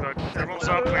blow up, everyone's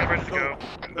up, we're ready to go.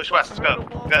 Push west, let's go.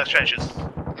 Get the trenches.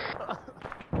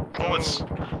 Forwards.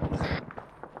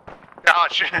 Ah,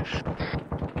 shit.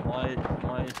 Oh,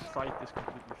 my sight is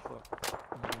completely fucked.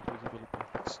 My invisibility.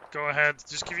 Go ahead,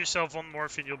 just give yourself one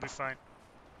morphine, you'll be fine.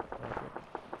 Okay.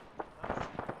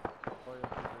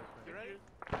 You ready?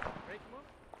 Ready to move?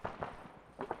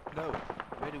 No.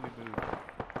 Where do we move?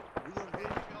 We're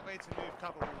not ready to move,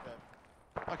 cover all of them.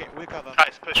 Okay, we'll cover.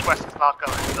 Guys, push west and start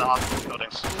going into the heart of the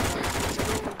buildings.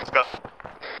 Let's go.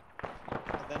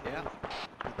 And then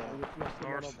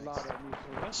North.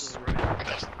 West,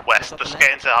 West, just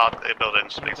get into the heart of the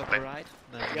buildings, basically. Right.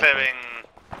 Clearing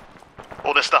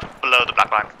all this stuff below the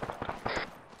black line.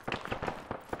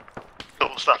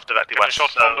 All stuff directly west.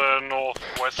 Shot from the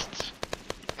northwest.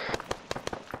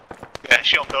 Yeah,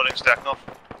 shoot on buildings direct north.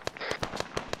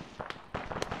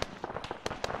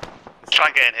 Try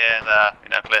and get in here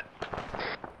and clear.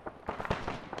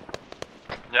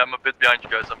 Yeah, I'm a bit behind you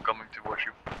guys. I'm coming towards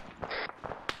you.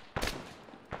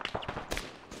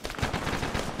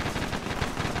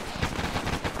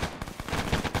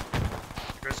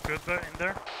 You guys good in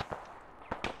there?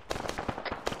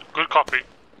 Good copy.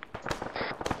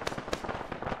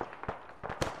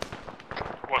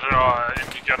 What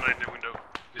indicator in the window?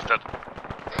 Is that?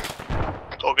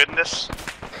 All good in this?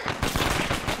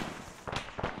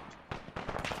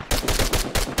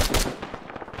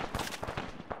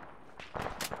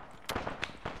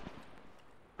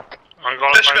 I'm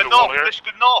gonna find the wall here. Push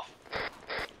good north!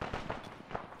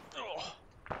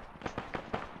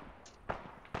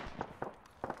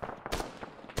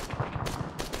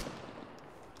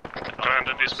 I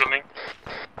entered this building.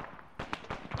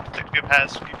 Take a good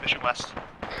pass, keep pushing west.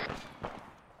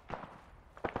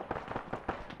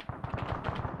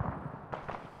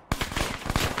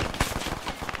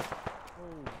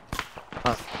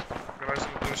 Guys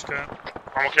in the blue scan.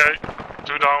 I'm okay.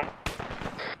 2 down.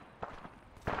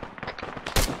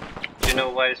 Do you know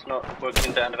why it's not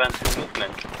working the advanced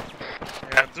movement?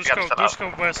 Yeah,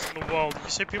 Dusko west on the wall. Did you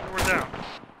say people were down?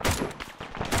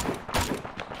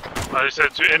 I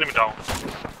said 2 enemy down.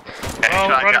 Oh,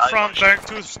 right in front, bank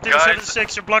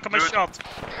 276, you're blocking my shot.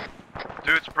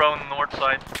 Dude's prone north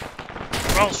side.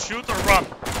 Well, shoot or run?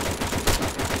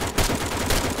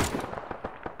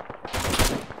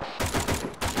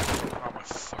 Oh my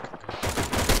fucking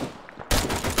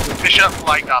god. Fish up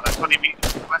like that, that's 20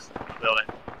 meters west of the building.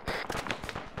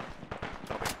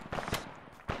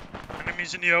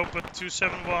 Enemies in the open,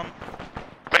 271.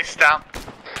 Base is down.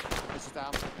 This is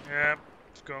down. Yeah,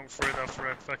 it's going for it after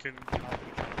that fucking...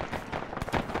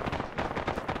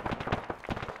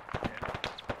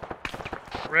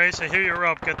 Race, I hear you're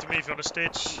up. Get to me if you're on the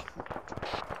stage.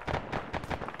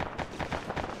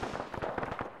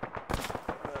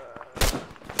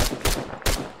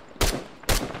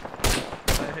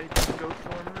 I hate these goat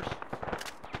farmers.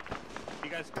 You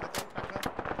guys gonna go back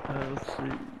there? Let's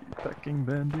see. Packing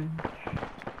bandage.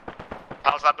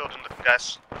 How's that building looking,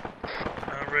 guys?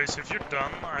 Race, if you're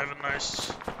done, I have a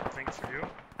nice thing for you.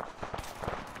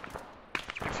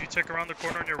 If you take around the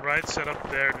corner on your right, set up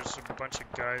there. There's a bunch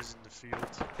of guys in the field.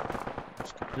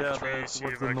 Yeah, that's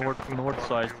what's the north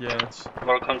side, yeah.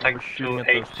 More contact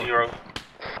 280. Yeah.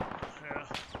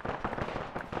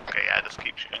 Okay, yeah, just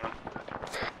keep shooting them.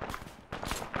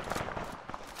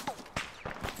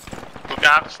 We're gonna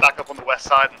have to stack up on the west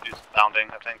side and do some bounding,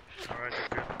 I think. Alright, you're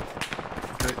good.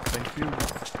 Okay, thank you.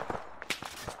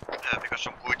 We got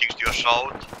some good things to your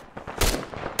south.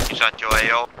 Inside your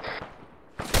AO.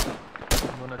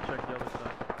 I'm gonna check the other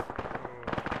side.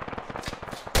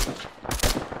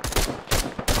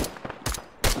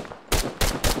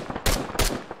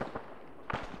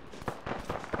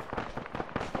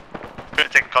 We're gonna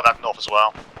take contact north as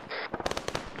well.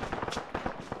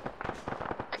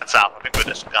 And south, I think we're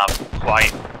just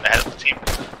quite ahead of the team.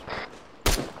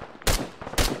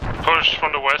 Push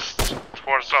from the west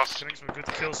towards us. Getting some good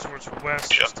kills towards the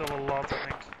west. Sure. Still a lot, I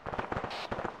think.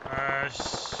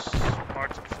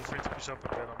 Martin, feel free to push up a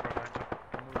bit. I'm behind you.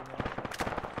 I'm moving on.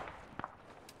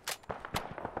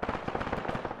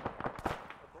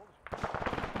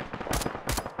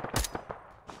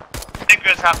 I think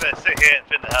we're just have to sit here and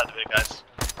fin the herd of it, guys.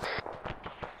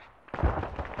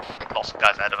 Lots of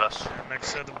guys ahead of us. Yeah, next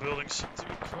set of buildings seem to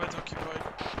be quite occupied.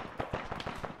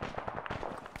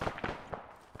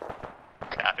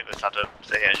 Yeah, I think we just have to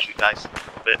sit here and shoot guys a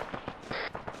bit.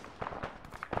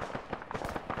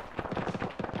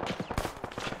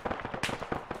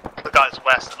 The guys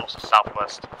west and also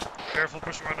southwest. Careful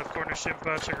pushing around that corner, ship,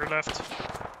 check your left.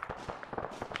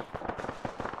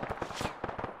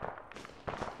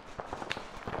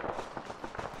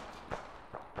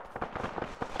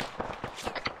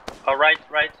 Oh, right.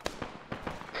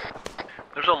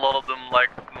 There's a lot of them, like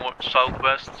north,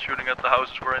 southwest, shooting at the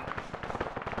houses we're in.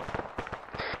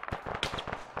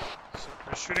 So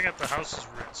they're shooting at the houses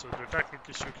we're in, so they're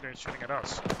technically shooting at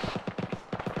us.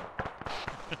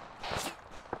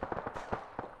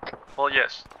 Well,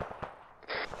 yes.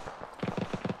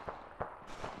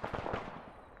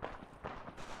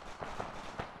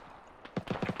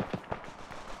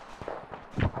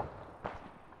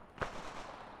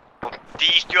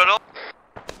 These you know?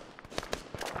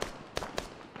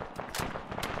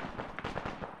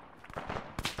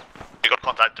 We got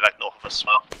contact direct north of us as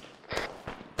well.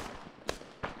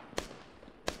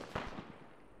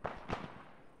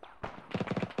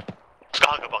 Just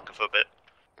gotta go bunker for a bit.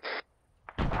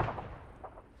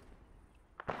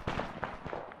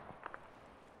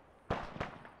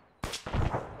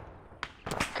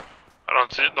 I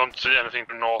don't see anything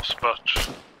to north, but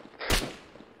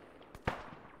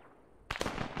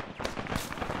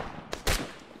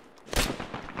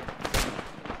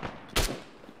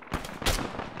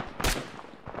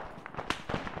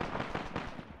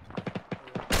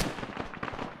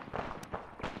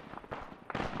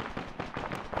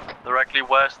directly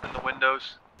west in the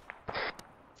windows.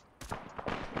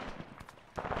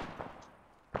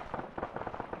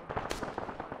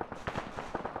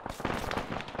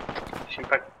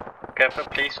 Careful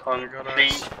please, on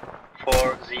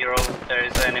 340 there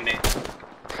is an enemy.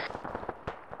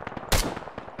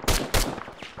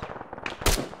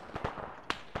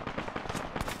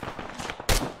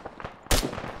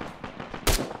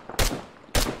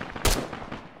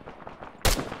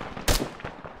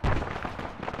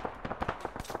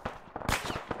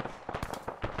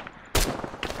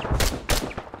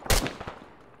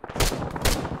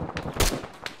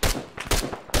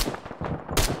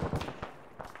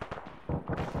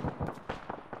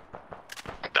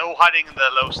 They're all hiding in the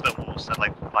low stone walls and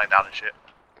like lying down and shit.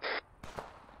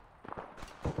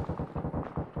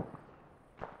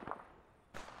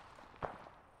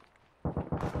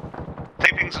 I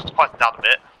think things have quieted down a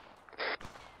bit.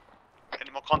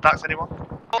 Any more contacts, anyone?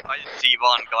 I see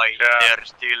one guy there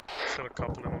still. Still a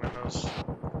couple in the windows.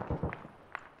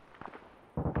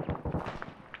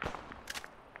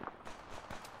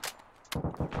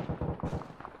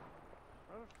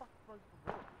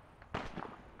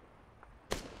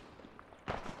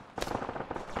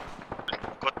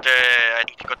 I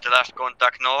think you got the last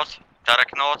contact north,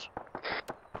 direct north.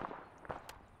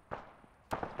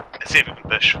 Let's see if we can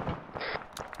push.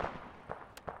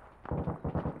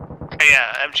 Okay,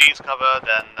 yeah, MG's cover,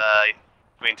 then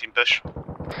green team push.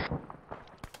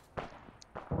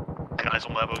 Guys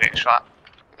on level getting shot.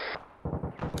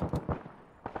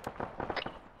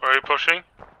 where are you pushing?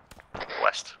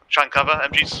 West. Try and cover,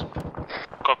 MG's.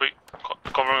 Copy.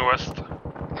 Covering west.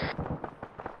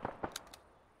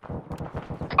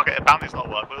 Okay, the bounty's not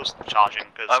working, we're still charging.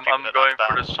 Cause I'm going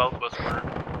for the southwest corner.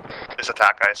 This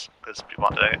attack, guys, because people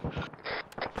aren't doing it.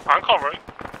 I'm covering.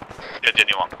 You're the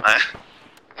only one.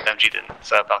 MG didn't,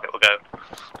 so fuck it, we'll go.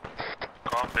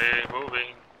 Copy,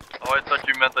 moving. Oh, I thought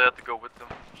you meant I had to go with them.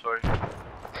 Sorry.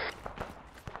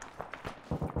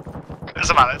 It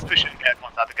doesn't matter, let's push it and get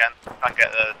contact again. Try and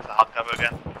get the hard cover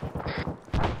again.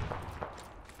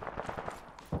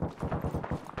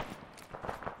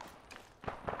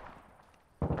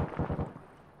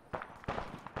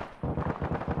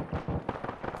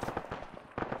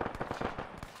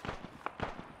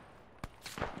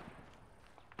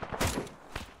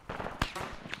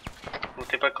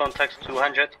 Multiple contacts,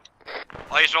 200.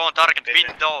 Eyes on target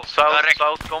window.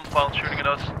 South compound shooting at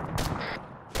us.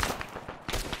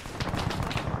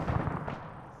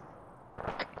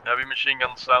 Heavy machine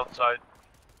gun south side.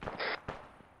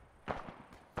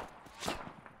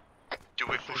 Do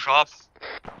we push up?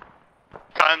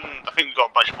 And I think we've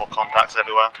got a bunch more contacts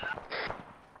everywhere.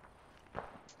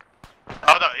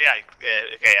 Oh no, yeah,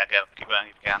 go. Keep going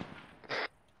if you can.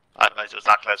 I don't know if it was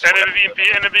that close. Enemy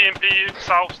VMP,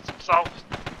 south.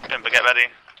 Timber, get ready.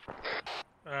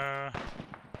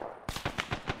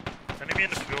 Enemy in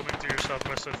the building to your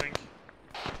southwest, I think.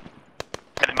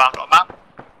 Any mark on map?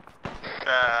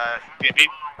 VMP?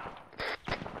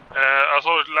 I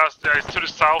saw it last, yeah, it's to the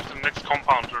south, the next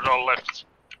compound, to the left.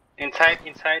 Inside.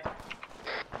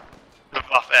 Look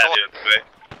off area, great.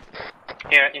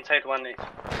 Here, inside one is.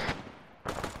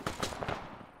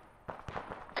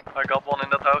 I got one in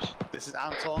that house. This is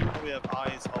Anton. We have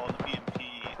eyes on BMP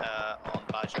on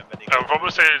badge and ready. I would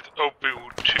probably say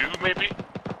OPU2 maybe.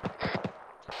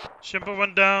 Shimpa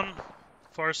went down.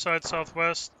 Far side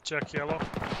southwest. Jack yellow.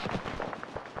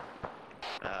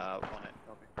 On it,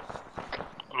 copy.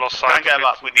 Lost Try sight. and get him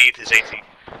up, we need his 80.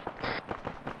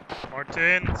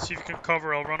 Martin, see if you can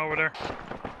cover. I'll run over there.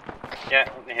 Yeah,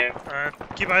 over here.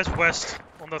 Keep eyes west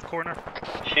on that corner.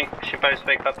 Shimpa is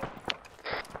wake up.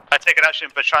 I take it out,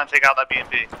 Shimpa, try and take out that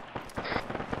BMP.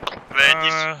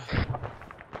 I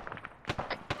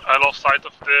lost sight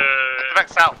of the back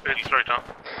south. It's right now.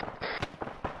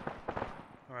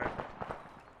 Alright.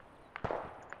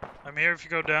 I'm here if you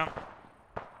go down.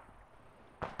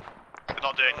 We're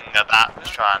not doing that, let's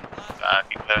try and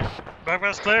keep going. Back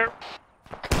west clear.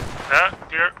 Yeah,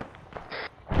 clear.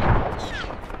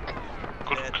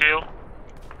 Good kill.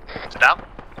 Is it down?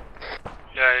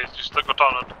 Yeah, he's just got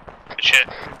on it. Good shit.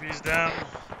 He's down.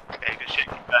 Okay, good shit,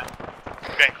 keep going.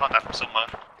 We're getting contact from somewhere.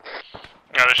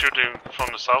 Yeah, they're shooting from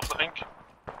the south, I think.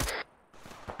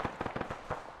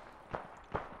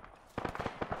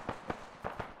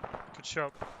 Good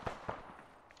shot.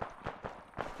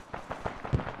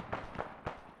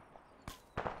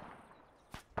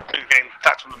 We're getting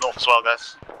attacked from the north as well,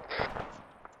 guys.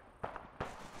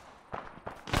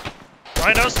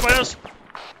 Behind us!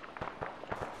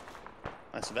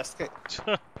 Nice investigate.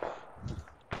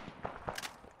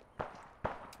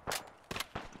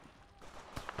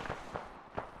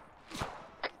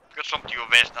 Got some to your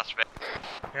west as well.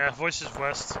 Yeah, voice is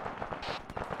west.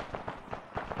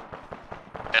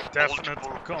 Definite,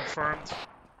 confirmed.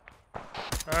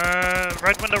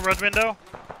 Red window.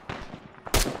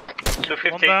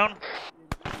 250. One down.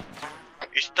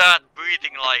 Is that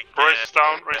breathing like Race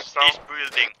down. this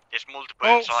building? There's multiple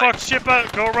Oh inside. fuck, ship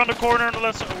out. Go around the corner on the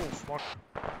left side. Oh fuck.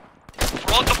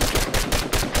 Front of...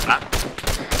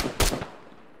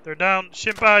 They're down.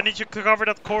 Shimpa, I need you to cover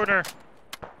that corner.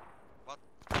 What?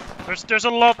 There's a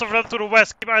lot of them to the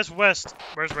west. Keep eyes west.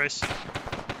 Where's Race?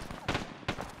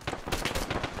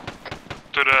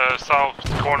 To the south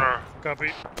corner.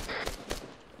 Copy.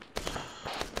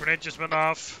 Grenade just went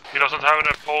off. He doesn't have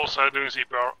enough pulse, I'm doing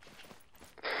CPR.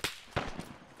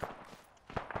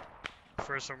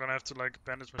 First I'm gonna have to like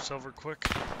bandage myself real quick.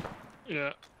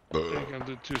 Yeah. You can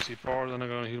do 2 CPR, then I'm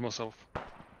gonna heal myself.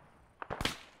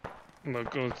 I'm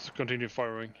not going to continue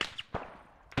firing.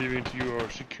 Leave it into your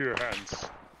secure hands.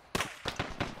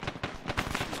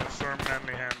 Firm,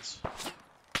 manly hands.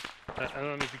 I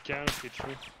don't know if you can pitch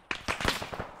me.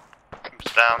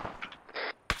 It's down.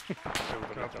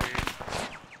 Copy.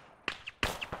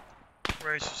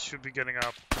 Race should be getting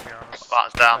up, to be honest.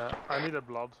 Barton's down. I need a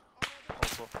blood,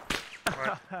 also.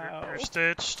 Right, you're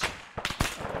stitched.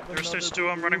 You're stitched too,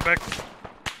 I'm running back.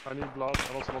 I need blood,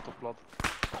 and also a lot of blood.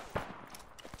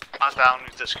 Barton's down, we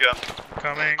need to secure.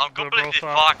 Coming, I'm they're completely both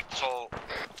up. fucked, so...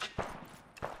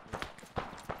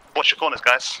 Watch your corners,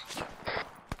 guys.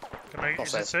 Can I,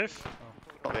 is it safe?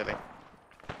 Not really.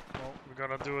 Well, we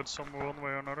gotta do it some one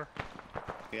way or another.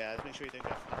 Yeah, just make sure you don't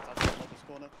get flanked out of this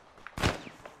corner.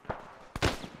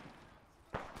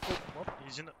 What?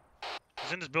 He's in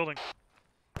this building.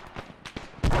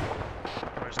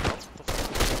 Where's not? What the fuck?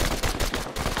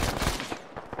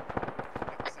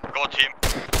 Got him.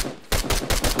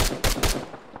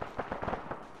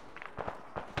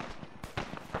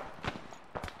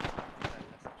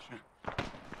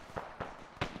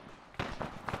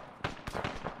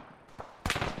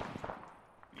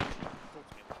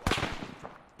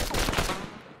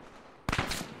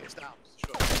 It's down,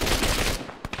 sure.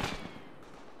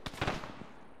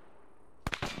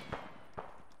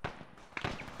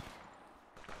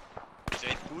 Is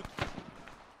it good?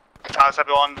 How's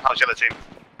everyone? How's the other team?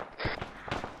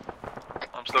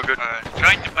 I'm still good.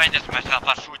 Trying to bandage myself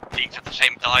and shoot things at the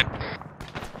same time.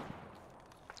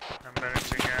 I'm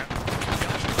managing it.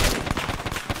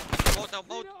 Mode now,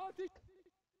 mode.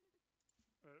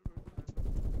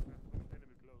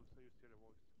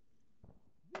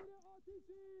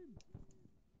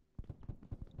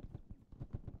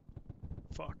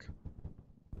 Fuck.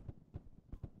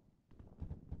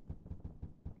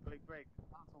 Break.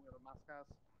 That's all the mask guys.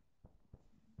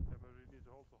 Yeah, but we need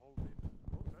to also hold it.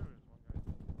 Oh, there is one guy.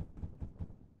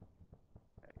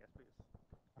 Yes, please.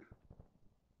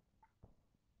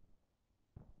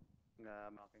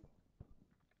 Marking.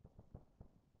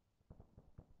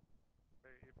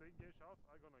 Hey, if they engage us,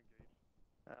 I'm gonna engage.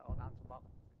 On answer button.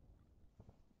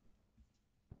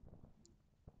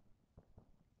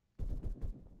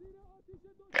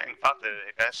 Getting fucked there,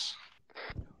 I guess.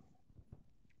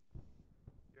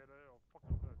 Yeah, they are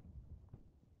fucking dead.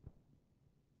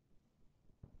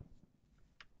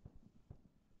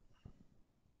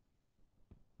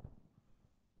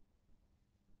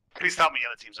 Please tell me the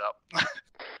other team's up.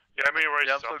 Yeah, I mean, right,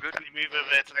 yeah, so good. Can you move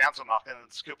over to the answer mark and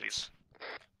scoop, please?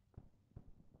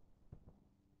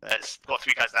 It's got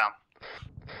 3 guys down.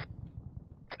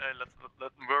 Hey,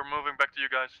 we're moving back to you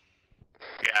guys.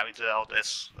 Yeah, I need to hold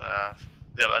this.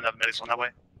 There are enough medics on that way.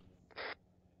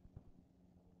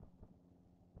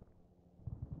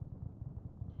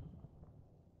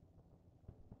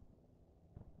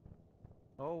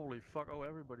 Holy fuck! Oh,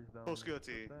 everybody's down. Full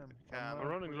security. I'm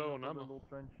running low on ammo.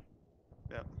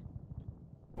 Yeah.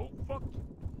 Oh fuck!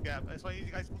 Yeah, that's why I need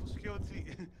you guys full security.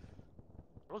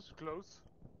 That was close.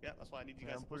 Yeah, that's why I need you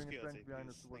guys full security.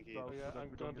 Thank you. Oh, yeah,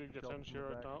 I'm going to get trench here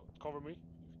right now. Cover me if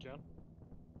you can.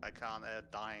 I can't.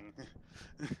 Dying.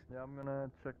 Yeah, I'm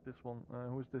gonna check this one.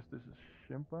 Who's this? This is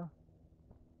Shimpa.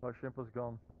 Oh, Shimpa's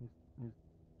gone. He's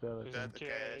dead. Dead.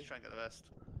 Okay, let's try and get the rest.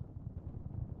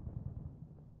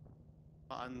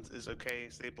 And is okay,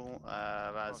 stable.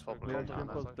 Razz probably Yeah, down.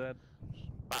 Shimpa's dead.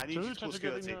 I need you full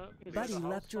security. Buddy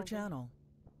left your channel.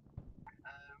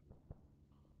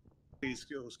 Please,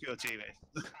 security, mate.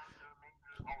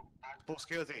 Full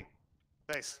security.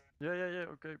 Base. Yeah,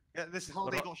 okay. Yeah, this is how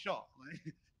they got shot.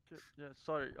 Yeah,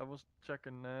 sorry, I was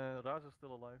checking. Razz is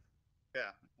still alive.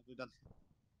 Yeah, we've done.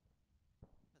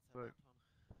 Right.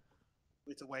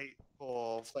 We need to wait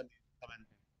for Slendy to come in.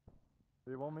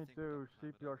 Do you want me to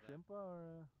CPR Shimpa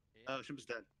or? Oh, Shimpa's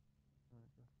dead.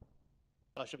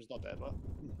 Oh, Shimpa's not dead, what?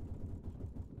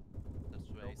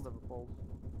 That's right. Never falls.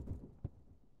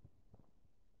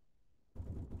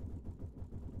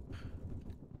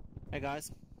 Hey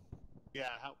guys.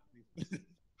 Yeah, help me.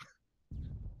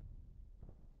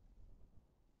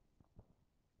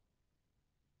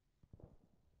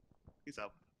 He's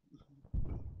up.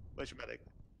 Where's your medic?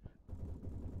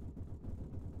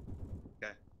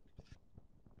 Okay.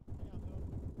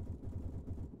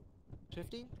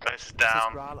 50? Press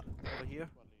down. Over here.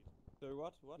 So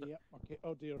what? Yeah, okay.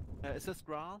 Oh dear. Is this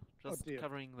Graal? Just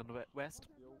covering the west?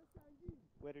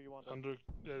 Where do you want Under,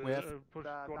 we have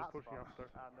pushing after.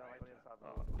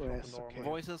 Yes, okay.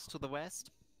 Voices to the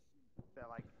west.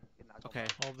 Okay.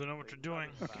 All they know what you're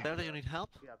doing. Okay. Delta, you need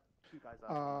help?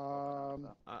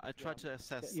 I tried to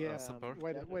assess Simper.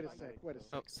 Wait a sec.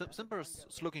 Oh, Simper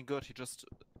is looking good. He just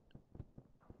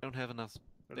don't have enough.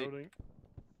 Reloading.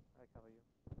 I cover you.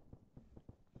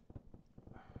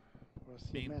 Where's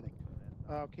the medic?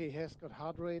 Okay, he has got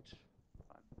heart rate.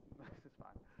 It's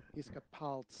fine. He's got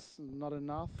pulse, not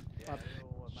enough, but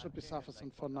should be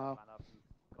sufficient for now.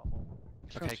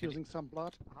 Transfusing some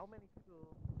blood. How many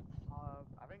people?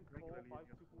 I think 4 or 5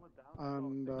 people were down.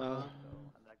 And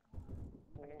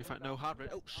you find no heart rate.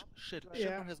 Oh shit!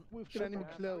 Yeah, we've got enemy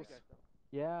close.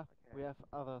 Yeah, we have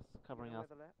others covering us.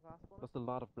 There's a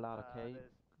lot of blood. Okay.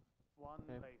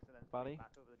 Buddy,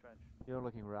 you're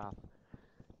looking rough.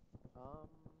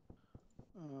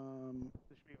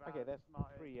 Okay, that's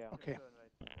 3, yeah. Okay.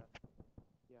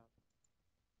 Yeah.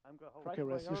 Okay,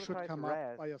 Razz, you should come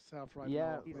up by yourself right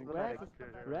now. Yeah,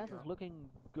 Razz is looking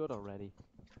good already.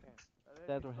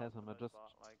 Delta has him. Just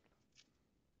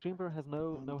Streamer has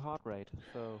no heart rate,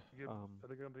 so Are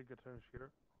they gonna dig a trench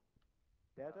here?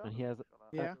 and he has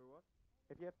Yeah.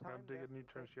 If you have time, dig a new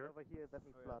trench here. over here, that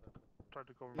means blood. Try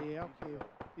to cover me. Yeah, okay.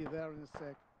 Be there in a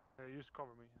sec. You just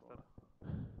cover me instead.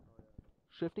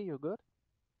 Shifty. You're good.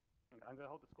 I'm gonna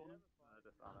hold this corner.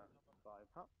 Just Arma 5.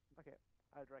 Huh? Okay,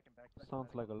 I'll drag him back.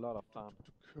 Sounds like a lot of fun.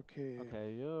 Okay.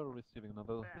 Okay, you're receiving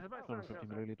another 250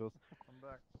 milliliters. I'm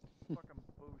back. Fucking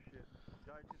bullshit.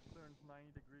 Guy just turned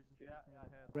 90 degrees and shoots me in the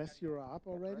head. Razz, you're up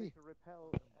already? To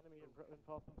repel enemy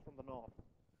reinforcements from the north.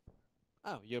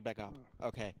 Oh, you're back up.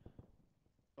 Okay.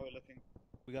 How are we looking?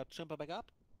 We got Shimpa back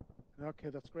up. Okay,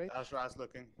 that's great. How's Razz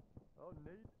looking? Oh,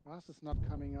 Nate. Razz is not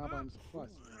coming up, I'm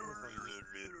surprised.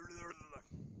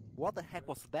 What the heck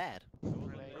was that?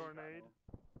 Grenade.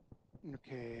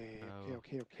 Okay,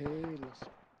 let's...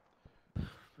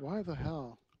 Why the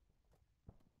hell?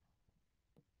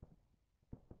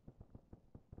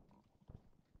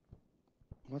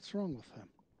 What's wrong with him?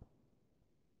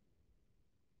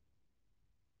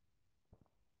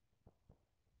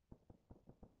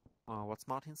 What's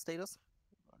Martin's status?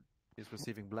 He's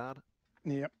receiving blood.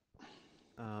 Yep.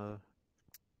 Does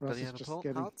he have a pull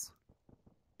cards?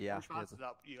 Yeah. Razz is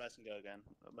up. You guys can go again.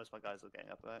 Most of my guys are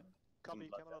getting up, right? Copy,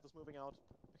 Camelot is moving out.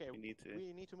 Okay, we need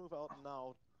to move out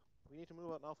now. We need to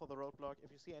move out now for the roadblock.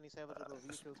 If you see any salvageable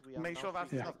vehicles, we are make sure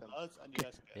Razz now has blood and you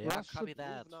guys can go. Yeah, Razz copy should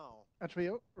that. Move now.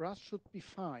 Atrio, Razz should be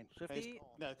fine. No,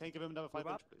 can you give him another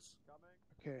 500, please?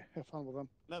 Okay, have fun with them.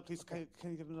 No, please, can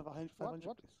you give him another 500,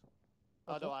 What? please?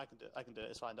 Oh, no, I can do it. I can do it.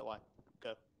 It's fine. Don't worry.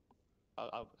 Go.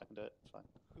 I can do it. It's fine.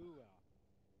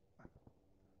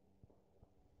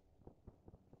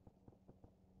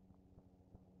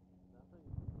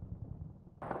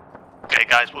 Okay,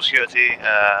 guys, full security.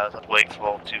 I'll have to wait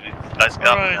for 2 guys to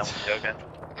go up and then we'll go again.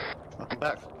 Welcome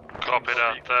back. Copy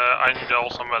that. I need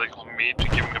also medical me to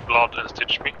give me blood and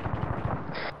stitch me. Yeah,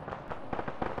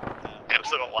 we've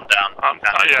still got 1 down.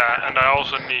 Yeah, and I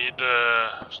also need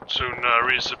soon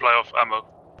resupply of ammo.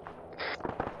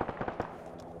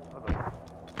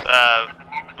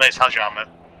 Mace, how's your ammo?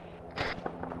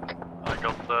 I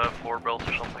got 4 belts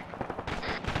or something.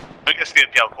 I guess the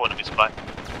PL corner be supply.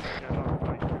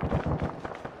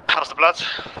 How's the blood?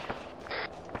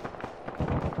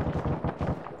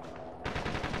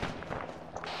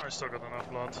 I still got enough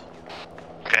blood.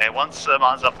 Okay, once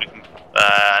mine's up, we can, and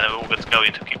then we're all good to go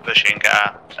into keep pushing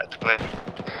at the clear.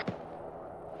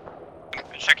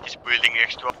 Check this building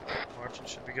next to us. Martin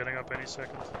should be getting up any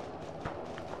second.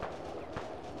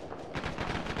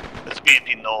 There's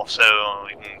BMP north, so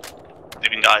we can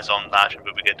leaving guys on that should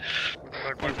be good.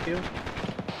 Thank you.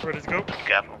 Ready to go? Be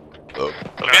careful. Oh.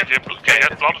 Okay, can you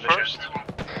get blood first?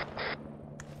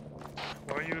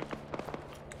 Where are you?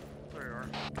 There you are.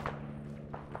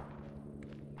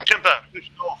 Jumper, push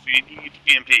north, you need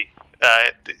BMP.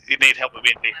 You need help with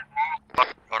BMP.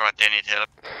 Alright, they need help.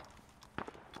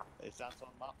 Is that on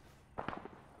map?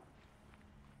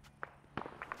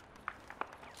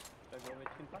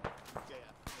 Yeah.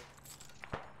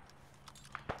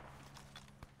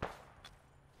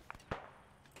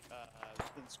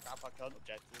 We can scrap our current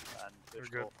objective and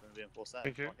push north and reinforce that.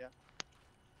 Thank you. Yeah.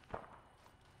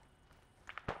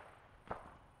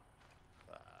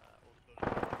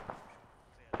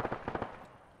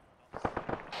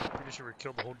 Pretty sure we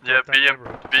killed the whole Yeah,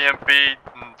 neighborhood. BMP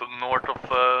north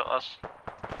of us.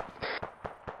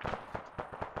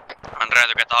 I'm trying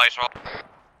to get eyes off.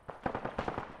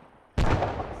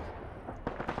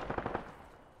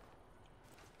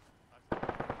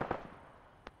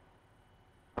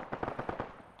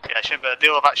 Yeah, Shimba,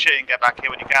 deal with that shit and get back here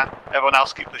when you can. Everyone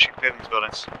else keep pushing clear these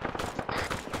buildings.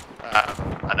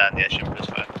 And then, yeah, Shimba's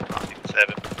fine. I think it's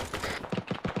heaven.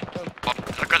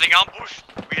 They're getting ambushed.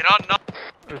 We run now.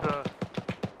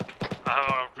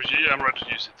 RPG, I'm ready to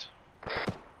use it.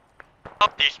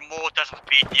 Up these motors of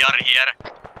BTR here.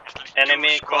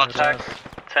 Enemy contact.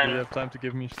 Do you have time to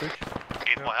give me a stitch?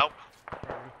 Need more help?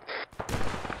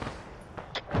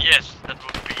 Yes, that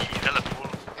would be helpful.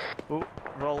 Oh,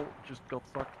 Roll just got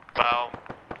fucked. Well,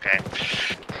 okay.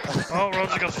 Oh,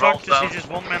 Roger got fucked because he just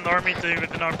one-man army with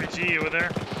an RPG over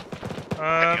there.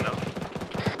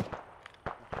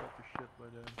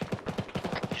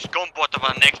 This compound of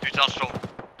our next is also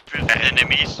filled with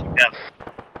enemies. Yeah.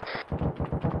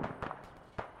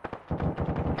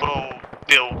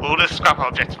 We'll just scrap our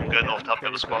objective and go north to help the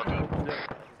other squad.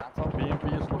 BMP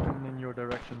is looking in your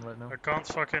direction right now. I can't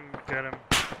fucking get him.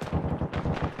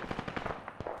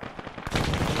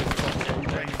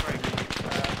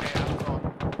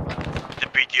 The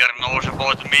BTR knows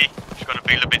about me. It's gonna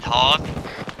be a little bit hard.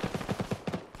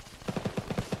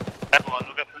 Everyone,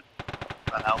 look at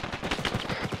that help.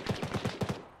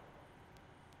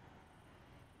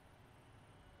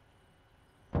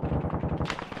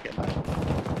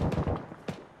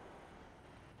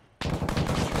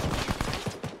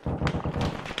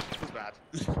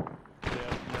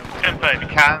 If you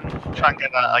can, try and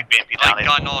get that like BMP down here.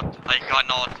 I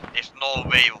cannot. There's no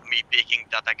way of me picking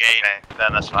that again. Okay,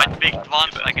 then that's fine. I picked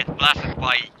once, I get blasted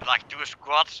by like 2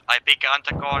 squads. I pick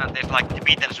another corner, there's like the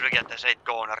beaters will get the same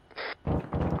corner.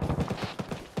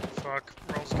 Fuck,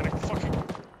 Roll's getting fucking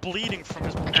bleeding from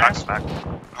his ass. Back.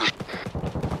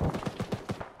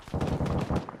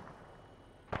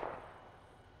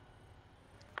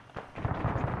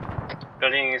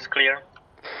 Building is clear.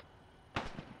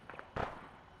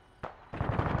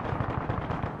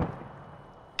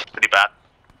 Pretty bad.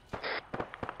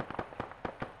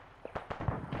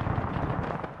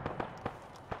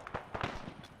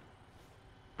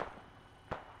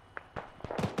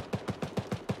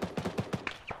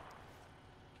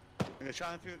 I'm gonna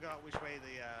try and figure out which way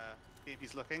the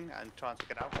BMP's looking and try and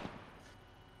figure it out.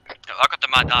 I got the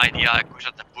mad idea. I push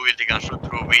at the building and shoot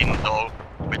through window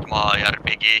with my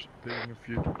RPG. Digging a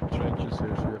few trenches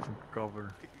here so you have some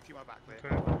cover. Keep my back there.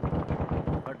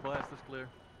 Okay. Back blast is clear.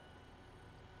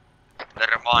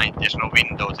 Never mind, there's no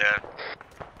window there.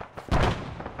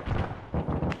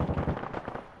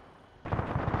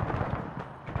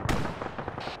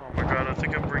 Oh my god, I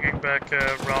think I'm bringing back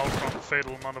Raul from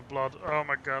Fatal Amount of Blood. Oh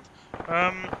my god.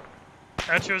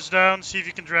 Atio's down, see if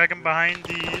you can drag him behind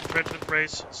the Dreadwood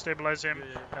Race, stabilize him,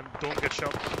 and don't get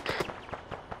shot.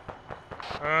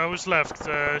 Who's left?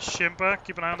 Shimpa,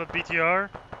 keep an eye on that BTR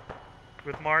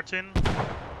with Martin.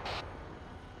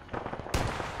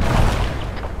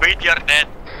 BTR dead.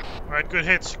 Alright, good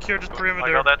hit. Secure the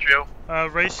perimeter. I got Atrio.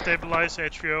 Race, stabilize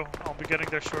Atrio. I'll be getting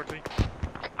there shortly.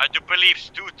 I do believe it's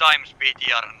 2 times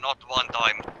BTR, not 1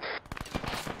 time.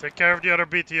 Take care of the other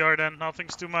BTR then.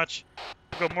 Nothing's too much.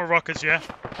 Got more rockets, yeah?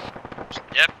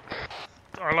 Yep.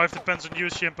 Our life depends on you,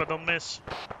 Shimpa. Don't miss.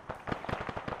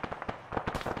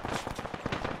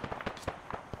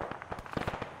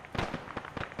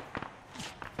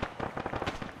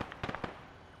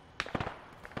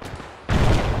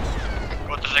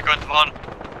 Second one.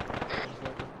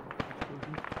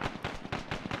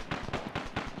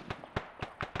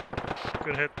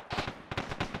 Good hit.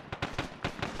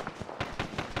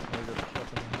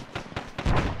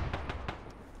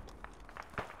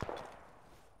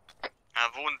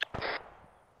 Wound.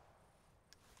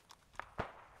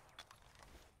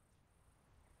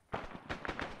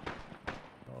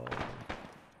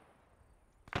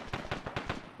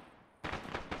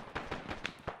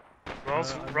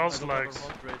 Razz legs.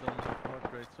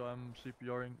 Heart rate, so I'm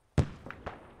CPRing.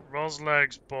 Razz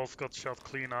legs both got shot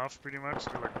clean off pretty much.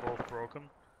 They're like both broken.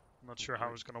 I'm not sure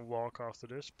how he's gonna walk after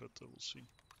this, but we'll see.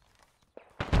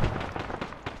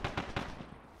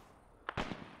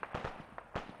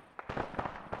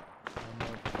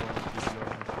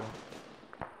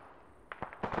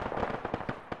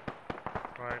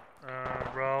 Right,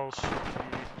 Razz should be...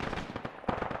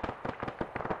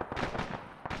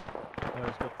 Yeah,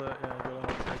 he's got that, yeah, he got a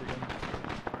heart rate again.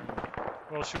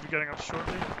 Razz should be getting up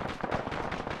shortly.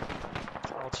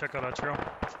 I'll check out Atrio.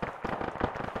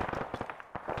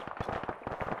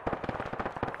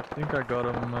 I think I got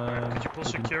him. Could you pull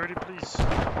security, please?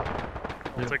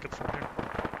 I'll take it from here.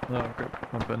 No, okay.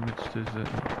 My bandage is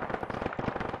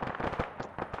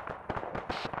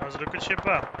How's it looking,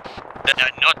 Shippa? They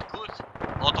are not good.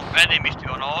 A lot of enemies to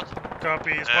your north.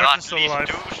 Copy, is Martin still alive?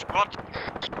 At least 2 squad.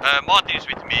 Martin is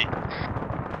with me.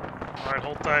 Alright,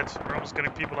 hold tight. We're almost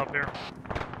getting people up here.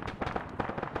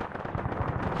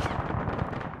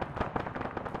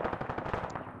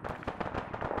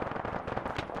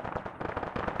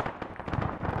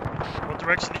 What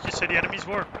direction did you say the enemies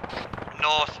were?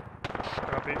 North.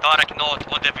 Copy. Direct north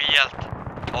on the field.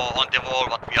 Or on the wall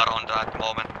what we are on at the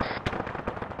moment.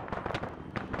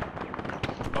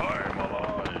 I'm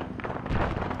alive.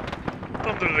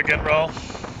 Don't do it again, Raul.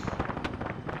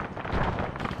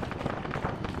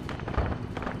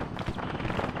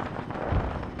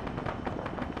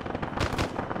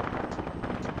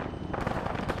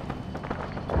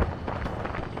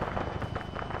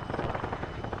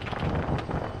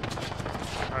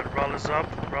 Up,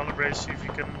 round the base, see if you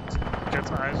can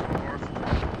get eyes on the north.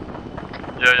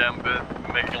 Yeah, I'm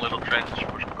making a little transition,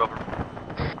 push for cover.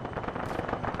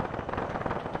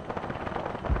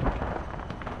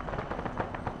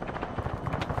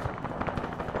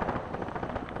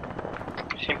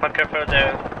 Simple for the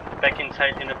back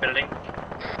inside in the building.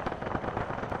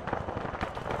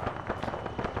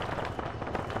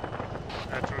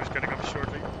 Andrew is getting up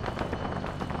shortly.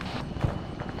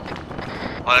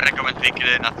 I recommend we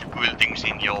clean up the buildings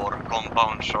in your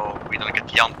compound so we don't get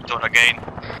jumped on again.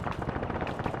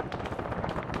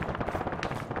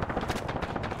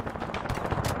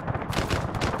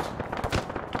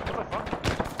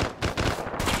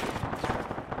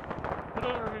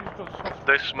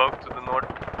 They smoked to the north.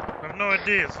 I have no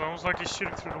idea, it's almost like he's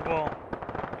shooting through the wall.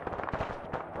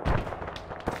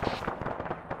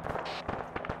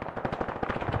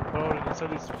 Oh, they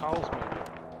said it's house maybe.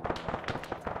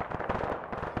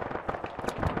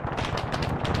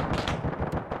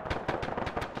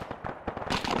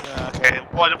 Okay,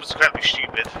 one was incredibly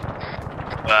stupid.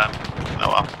 Oh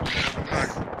well.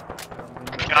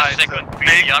 Guys,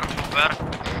 second yard over.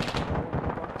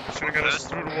 Should have got us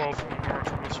through the wall from the north.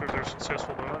 I'm not sure if they're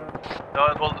successful though. No,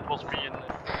 it was me and...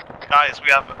 Guys,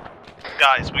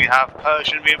 we have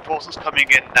Persian reinforcements coming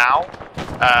in now.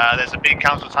 There's a big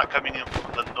counterattack coming in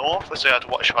from the north, so you have to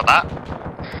watch for that.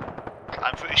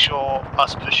 I'm pretty sure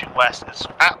us pushing west is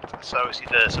capped, so we see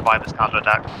to survive this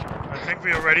counterattack. I think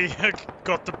we already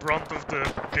got the brunt of the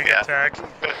big attack.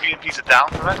 BMPs are down,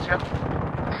 correct? Yeah.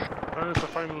 There's the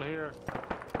final here.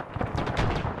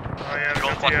 Oh yeah,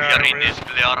 we are in is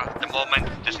clear at the moment.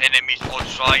 There's enemies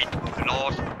outside,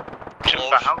 north,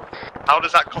 close. How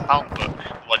does that compound look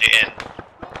when you're in?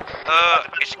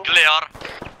 It's clear,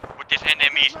 but there's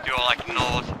enemies to like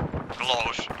north,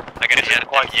 close. I can hear them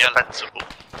yell. Defensible.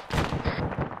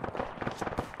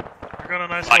 I got a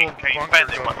nice little bunker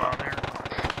going on here.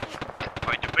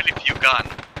 Going to build if you can.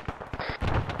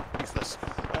 Useless.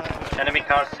 Enemy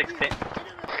car 60.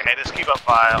 Okay, let's keep up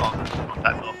fire on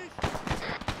that north.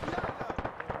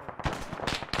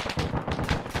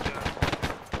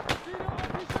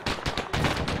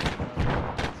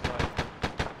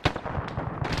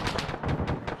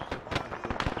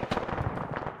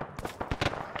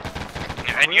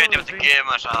 Any idea what the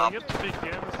gamers are? Can we get the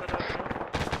PKM instead of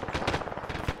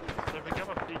Can we get a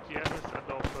PKM instead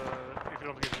of if you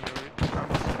don't give me a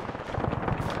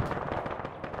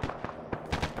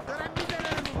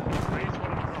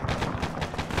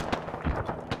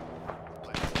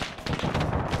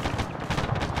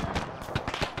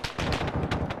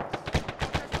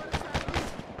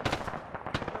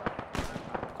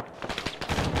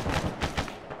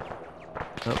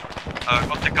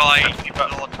Got the guy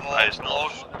north close.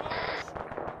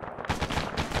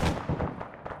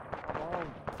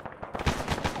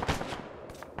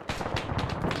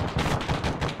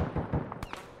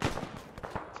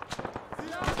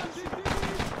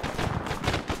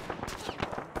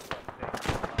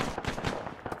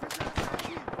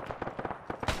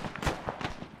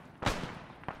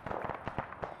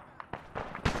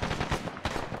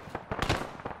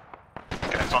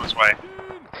 It's on its way.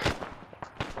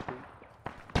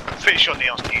 I'm pretty sure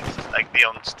Neon's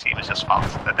team is just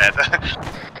fucked. They're dead.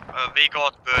 We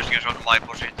got Persians on my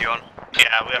position. Yeah,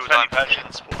 we have friendly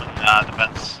Persians supporting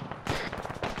defense.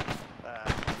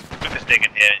 We're just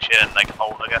digging here and shit and like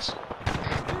hold, I guess.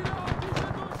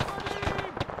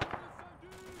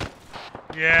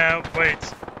 Yeah,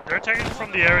 wait. They're attacking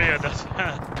from the area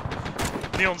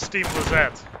that Neon's team was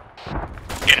at.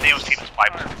 Yeah, Neon's team is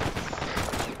wiped. I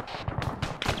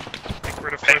think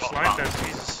we're the first line then,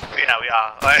 Jesus. Yeah, we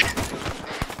are. Like...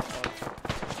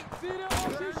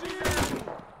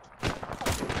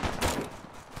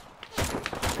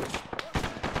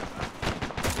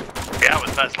 Yeah,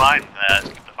 with first line, to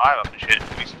keep the fire up and shit.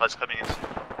 There be supplies coming in.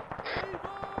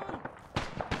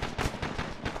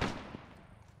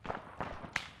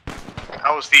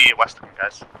 How was the western,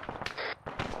 guys?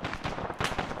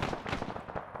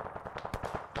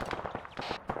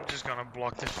 I'm just gonna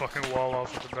block this fucking wall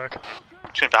off at the back.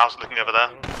 Change the house looking over there.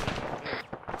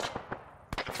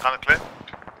 It's kind of clear.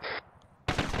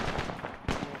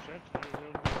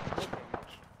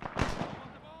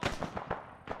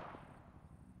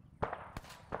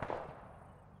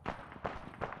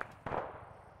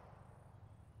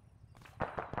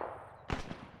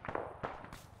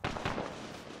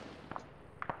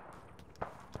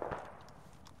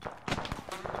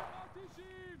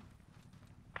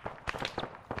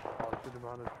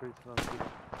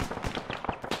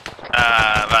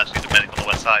 That's the medic on the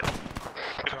west side.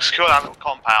 We've secured that little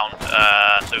compound,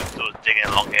 so we can sort of dig in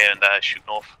along here and shoot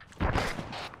north.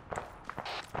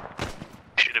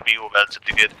 Should be all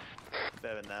relatively good.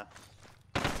 Better now.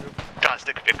 Guys,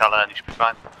 stick with your colour and you should be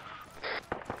fine.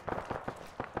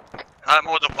 I'm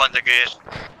out of one again.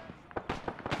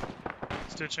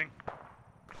 Stitching.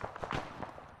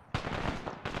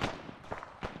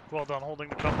 Well done holding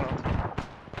the compound.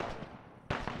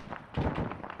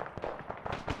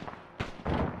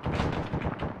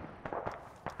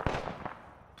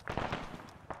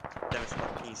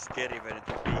 Scary when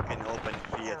it's big and open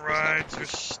field. Alright, you're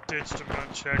stitched. I'm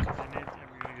gonna check if you need.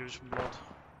 I'm gonna give you some blood.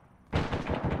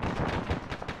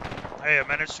 Hey, I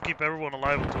managed to keep everyone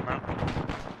alive until now.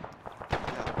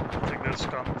 Yeah. I think that's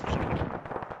common for someone.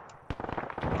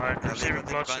 Alright, receiving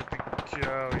blood should be.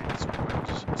 Oh, he needs some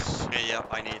bandages. Yeah,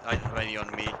 I have any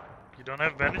on me. You don't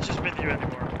have bandages with you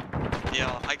anymore.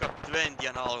 Yeah, I got 20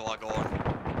 an hour gone.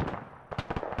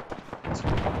 Just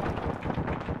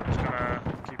gonna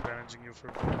keep bandaging you for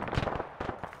a bit.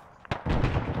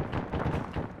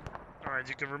 Alright,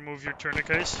 you can remove your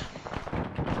tourniquets.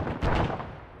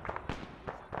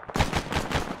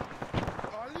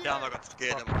 Yeah, I got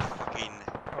scared of fucking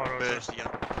Persian.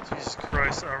 Jesus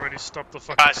Christ, I already stopped the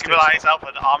fucking Guys, keep your eyes out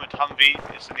for the armored Humvee.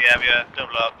 It's in the area. Don't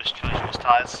blow up, just change his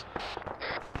tires.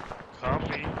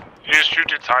 Copy. You just shoot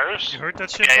your tires? You heard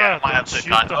that shit? Yeah, might have to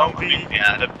shoot kind the of. Humvee.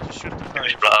 Yeah, just shoot the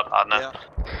tires. Just blow up, I don't know. Yeah.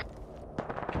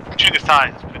 Shoot his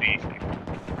tires is pretty easy.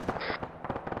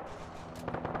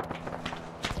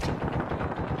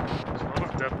 There's a lot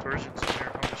of dead Persians in here,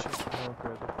 holy shit.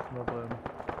 Okay, that's not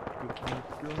good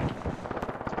skill.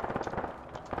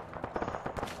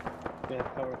 We have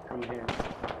cover from here.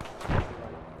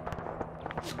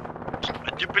 I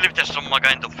do believe there's some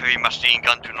kind of heavy machine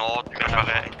gun to north.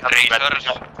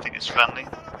 Racers. I think it's friendly.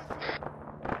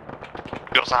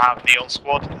 We also have the old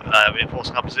squad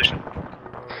reinforcing our position.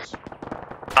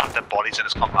 Not dead bodies in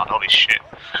this compound, holy shit.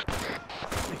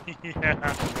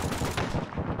 Yeah.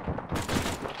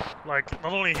 Like,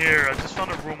 not only here, I just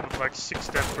found a room with like 6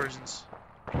 dead Persians.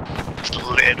 It's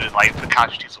littered with like the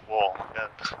casualties of war. Yeah.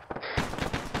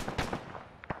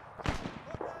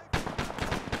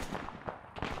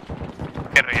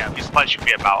 Anyway, yeah, these supplies should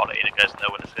be about all 8 guys know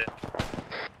when it's here.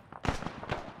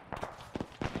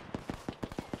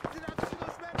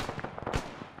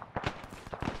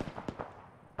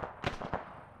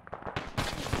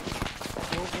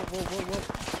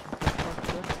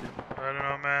 I don't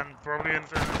know, man. Probably an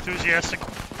enthusiastic.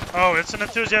 Oh, it's an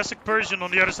enthusiastic Persian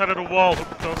on the other side of the wall who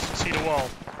doesn't see the wall.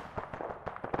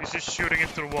 He's just shooting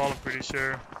into the wall, I'm pretty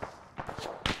sure.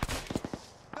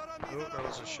 Oh, that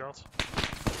was a shot.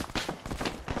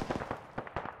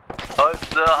 Oh, it's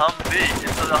the Humvee.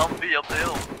 It's the Humvee up the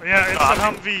hill. Yeah, it's a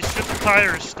Humvee. Shoot the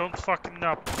tires. Don't fucking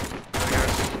up. I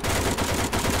guess.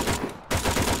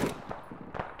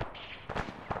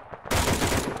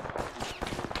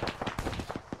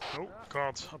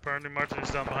 COT. Apparently Martin is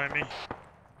down behind me.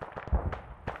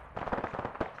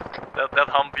 That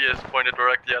Humvee is pointed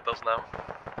directly at us now.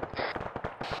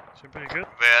 Seems pretty good.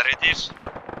 Where it is?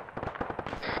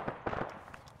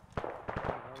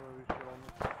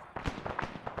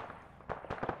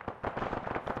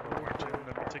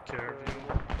 Let me take care of you.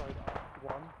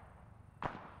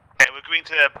 Okay, we're going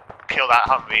to kill that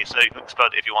Humvee, so you can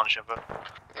explode it if you want, Shimper.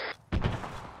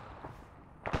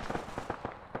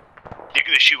 You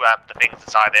can just shoot at the things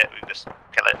inside it, we can just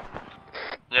kill it.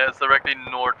 Yeah, it's directly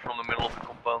north from the middle of the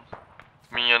compound.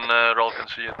 Me and Raul can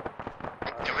see it.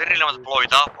 Do we really want to blow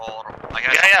it up, or I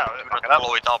guess yeah,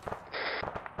 blow it up?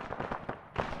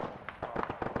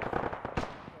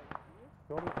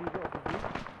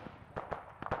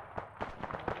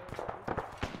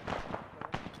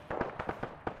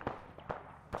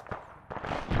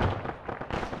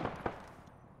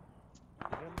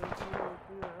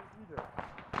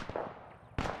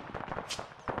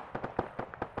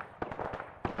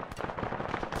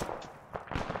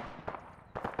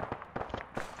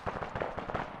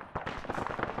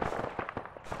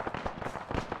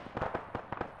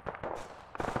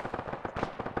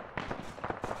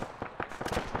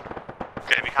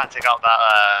 Okay, we can't take out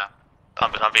that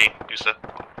Humvee, User.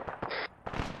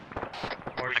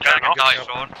 I got guys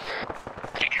on.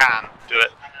 You can do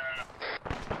it.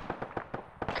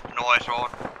 Noise on.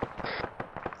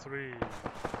 3,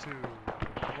 2,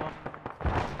 1.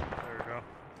 There we go.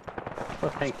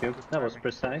 Well, thank you. That was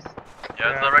precise.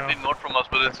 Yeah, it's directly north from us,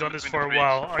 but it's I've done this for a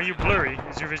while. Are you blurry?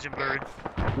 Is your vision blurry?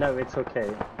 No, it's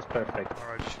okay. It's perfect.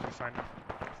 Alright, should be fine.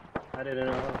 I didn't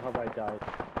know how I died.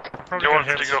 Do you want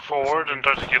to go forward and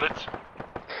try to kill it?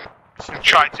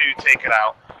 Try to take it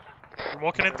out. We're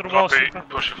walking into the wall, Super.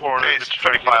 Push forward. It's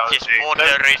 25. His border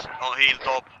is on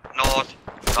hilltop, north,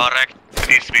 correct. It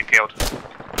needs to be killed.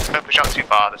 Don't push out too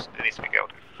far, it needs to be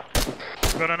killed.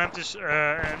 We've got an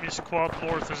enemy squad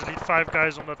north. There's at least 5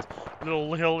 guys on that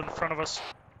little hill in front of us.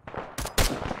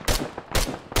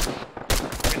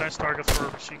 Pretty nice target for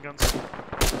machine guns.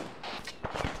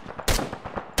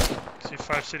 See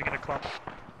 5 sitting in a clump.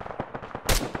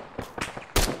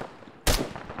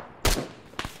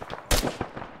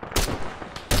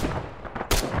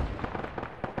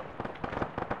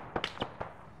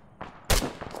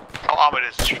 How armored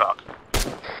is this truck?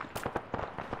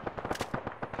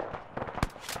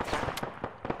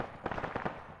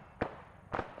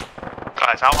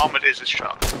 Guys, how armored is this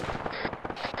truck? I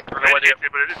have no idea,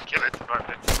 but it didn't kill it,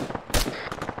 apparently.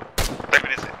 Which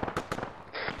one is it?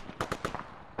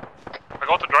 I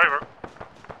got the driver.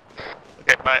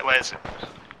 Okay, where is it?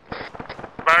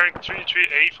 Bearing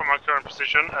 338 from my current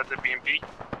position at the BMP.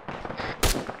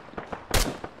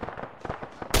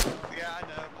 Yeah, I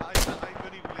know. I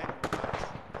couldn't even land.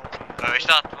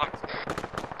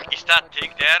 Is that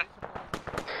thing there?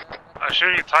 I'm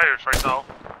shooting tires right now.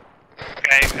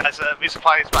 Okay, guys,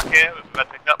 resupply is back here with red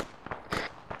pickup.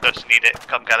 Those who need it,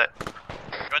 come get it.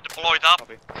 You want to blow it up? If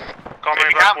you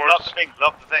can, block the thing,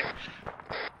 block the thing.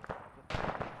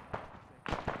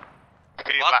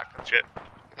 Give you black and shit.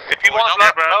 If you want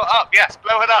to blow it up, yes,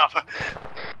 blow it up.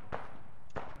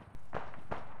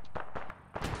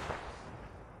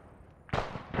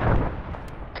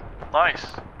 Nice.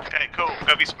 Okay, cool.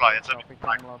 Go resupply it.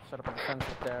 Set up a defense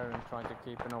there and try to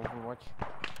keep an overwatch.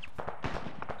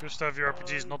 Gustav, your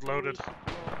RPG is not loaded.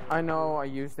 I know, I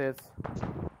used it.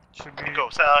 Should be.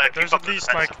 Cool, so there's at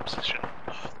least like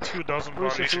 2 dozen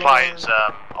bodies. Resupply is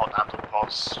on hand of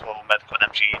course for medical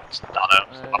and MG. I don't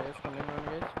know.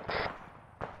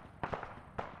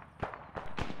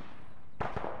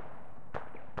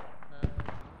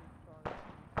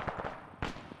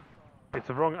 It's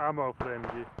the wrong ammo for the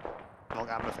MG. Wrong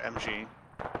ammo for MG.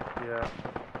 Yeah.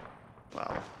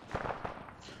 Well.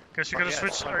 Guess you're gonna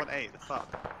switch. 518, the fuck?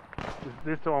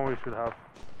 This is the one we should have.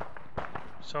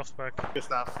 Softback. Good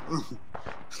stuff.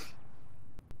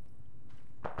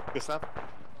 Good stuff.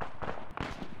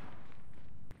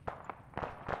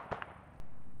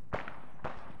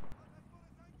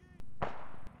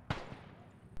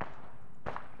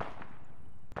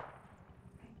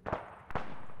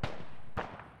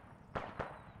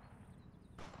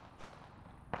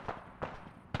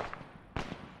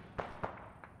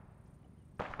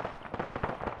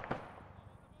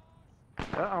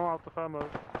 Yeah, I'm out of ammo.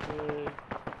 Yay.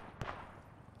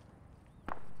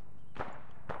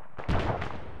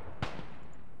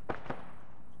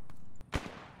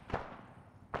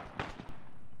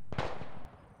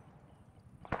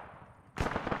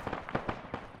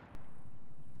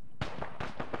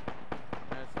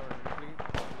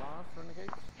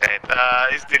 Okay,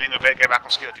 he's dealing with it. Get back on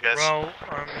security, guys. Well,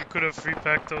 you could have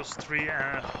repacked those 3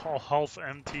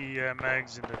 half-empty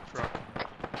mags in the truck.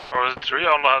 Or was it 3? I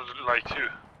only had like 2.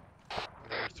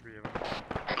 There were 3 of them.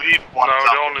 Leave one. No,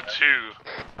 there are only 2.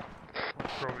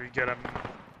 Probably get a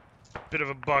bit of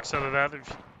a box out of that if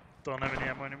you don't have any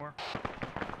ammo anymore.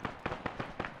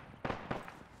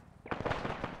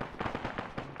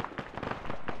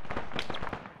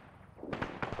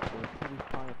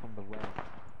 From the west.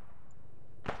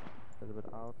 A little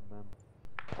bit out and then.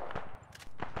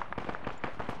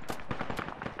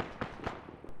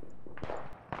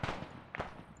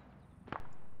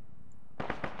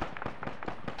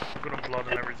 Good on blood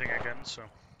and everything again, so.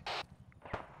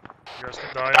 You guys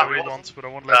can die all you want, but I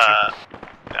won't let you.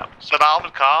 Yeah. So the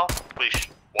armored car, which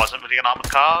wasn't really an armored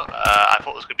car, I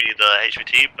thought it was going to be the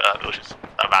HVT, but it was just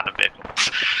a random vehicle.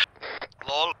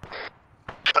 LOL.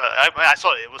 I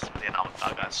saw it was really an armored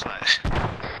car, guys. So.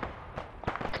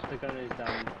 The gun is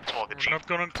down. We're not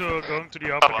going to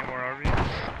the up anymore, are we?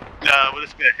 No, we're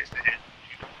just going to hit it.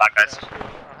 Bad guys.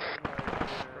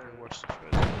 Watch the choice.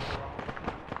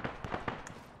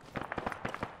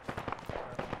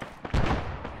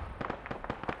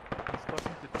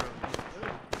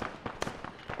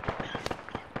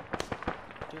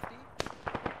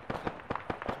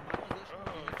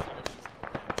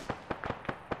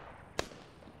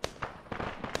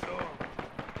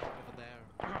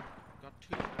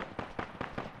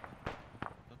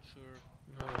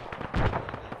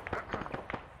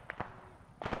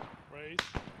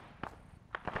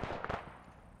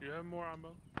 You have more ammo?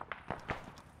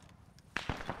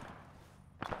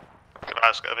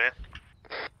 Guys, get over here.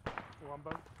 1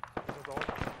 boat. That's all.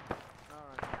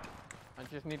 Alright. I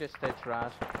just need a stitch,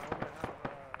 Razz. I only have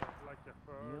like a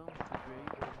fur.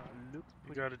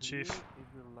 You got it, Chief.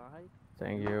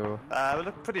 Thank you. We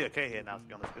look pretty okay here now, to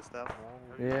be honest, good stuff.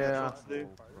 Yeah.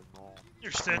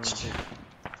 You're stitched.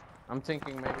 I'm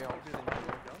thinking maybe I'll do the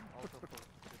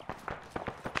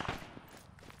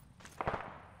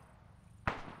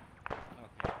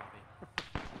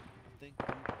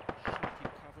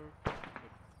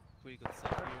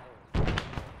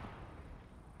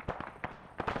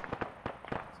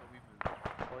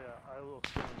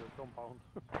compound.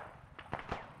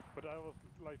 But I was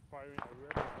like firing everywhere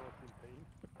because I was in pain.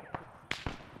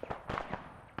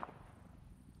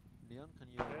 Leon, can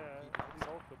you? Yeah, it's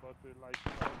also, but like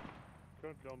I'm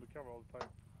currently on the cover all the time.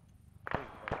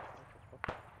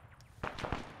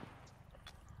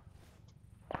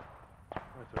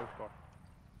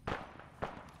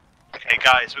 Okay,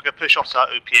 guys, we're gonna push off to our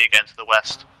OP again to the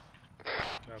west.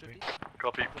 Copy.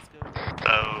 Copy.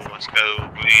 So let's go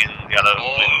green, yellow,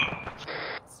 blue.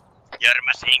 Your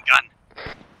machine gun.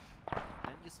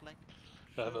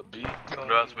 I have a B.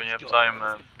 Congrats, when you have time,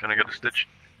 can I get a stitch?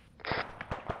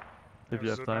 If you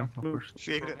have time, of course.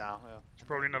 It's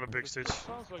probably not a big stitch.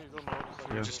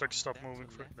 Yeah. Just like stop moving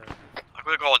for it. I'm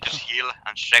gonna go on this hill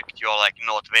and check your like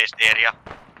northwest area.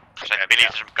 So I believe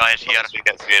there's some guys here. Once we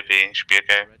get to the OP, it should be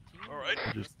okay. Alright.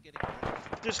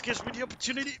 This gives me the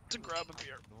opportunity to grab a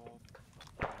beer.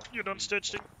 You done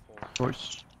stitching?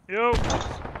 Voice. Yo!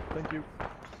 Thank you.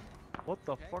 What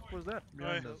the fuck was that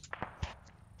behind us?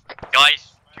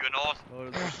 Guys, to your north. Oh,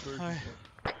 that's Hi.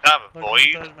 Have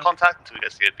avoid contact until we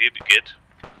get to the OP, it'd be good.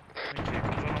 Thank you,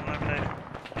 comes on lemonade.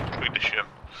 Quick to shoot.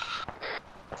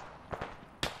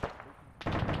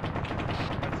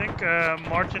 I think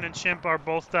Martin and Chimp are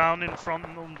both down in front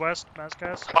on west,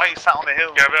 Mascas. Why are you sat on the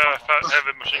hill? Yeah, we have a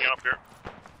heavy machine gun up here.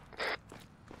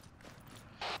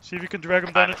 See if you can drag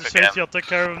them down into safety, I'll take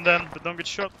care of them then, but don't get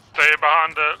shot. They're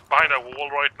behind a wall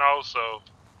right now, so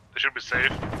they should be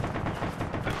safe.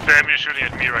 The enemy is shooting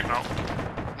at me right now.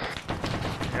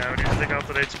 Yeah, we need to take out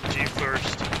the HMG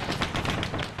first.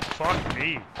 Fuck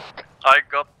me. I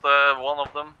got one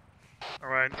of them.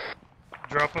 Alright.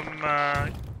 Drop him,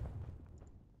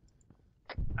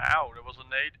 Ow, there was a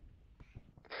nade.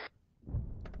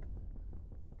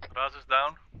 Razz is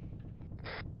down.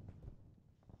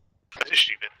 This is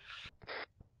stupid.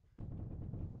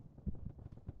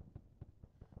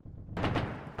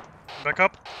 Back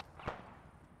up.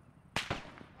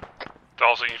 There's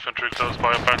also infantry close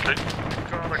by apparently.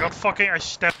 God, I got fucking, I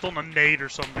stepped on a nade or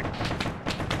something.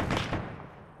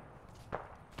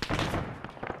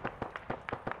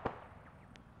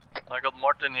 I got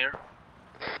Martin here.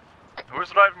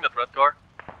 Who's driving that red car?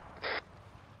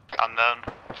 Unknown.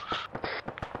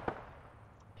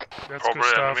 That's Probably good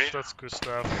stuff, enemy. that's good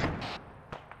stuff.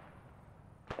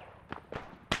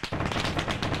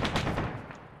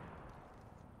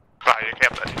 Right, you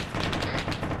can't buddy.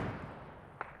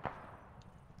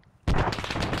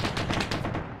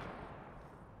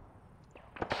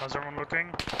 How's everyone looking?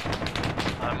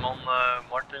 I'm on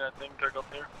Martin, I think I got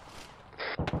here.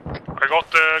 I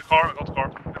got the car,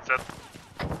 It's set.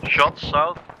 Shots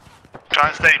south. Try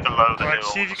and stay below the hill. Alright,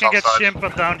 see if you can get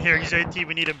Shimpa down here. He's AT,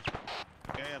 we need him.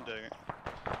 Okay, I'm doing it.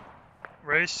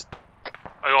 Race.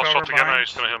 I got shot again,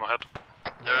 he's gonna hit my head.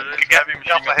 There is heavy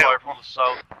machine gun fire from the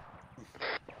south.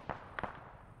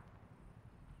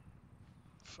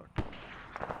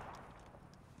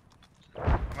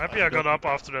 I'm happy I got up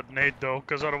after that nade though,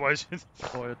 because otherwise...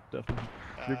 Oh yeah, definitely.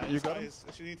 You got him?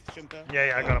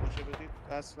 Yeah, I got him.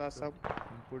 Last help.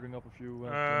 I'm putting up a few...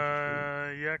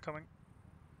 yeah, coming.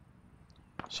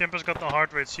 Shimpa's got no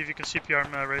heart rate, see if you can CPR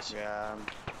him, Race. Yeah,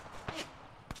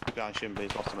 the guy on Shimpa,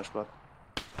 he's lost so much blood.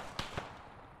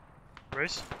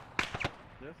 Race?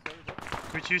 Yes, sorry,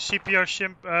 could you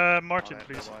CPR Martin,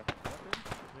 please?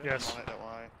 Yes. Don't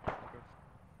worry.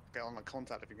 Get on the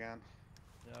contact if you can.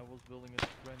 Yeah, I was building a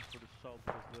trench for the south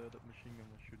because the machine gun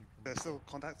was shooting from There's still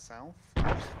contact south?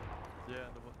 Yeah,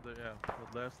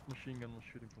 the last machine gun was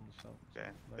shooting from the south. Okay,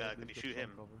 So yeah, can you shoot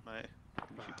him, mate?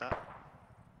 Can you shoot that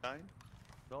guy?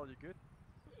 Well, you good?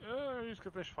 Yeah, he's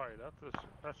got misfire,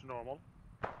 that's normal.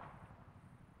 Okay,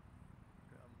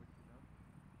 I'm with you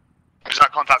now. Is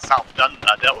that contact south done?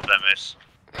 I dealt with them, miss.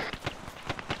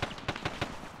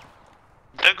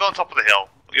 Don't go on top of the hill,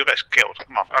 you'll get killed,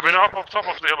 come on. I've been up on top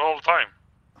of the hill all the time.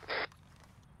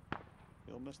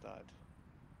 You almost died.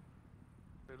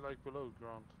 They're like below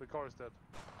ground. The car is dead.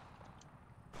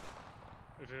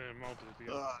 If you mounted it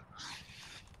again.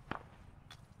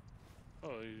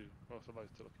 Oh, he was alive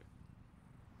still,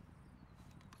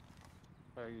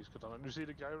 okay. He's got on it. Do you see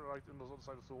the guy right on the other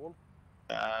side of the wall?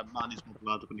 Man needs more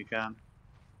blood when you can.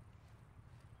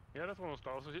 Yeah, that's one of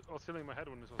those. I was hitting my head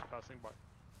when this was passing by.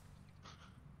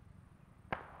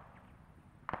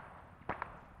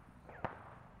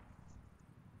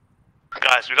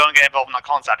 Guys, we don't get involved in that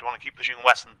contact, we want to keep pushing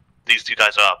west and these two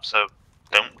guys are up, so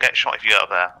don't get shot if you get up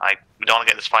there. We don't want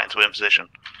to get this fight into a win position.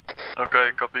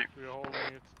 Okay, copy. We're holding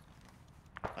it.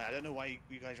 I don't know why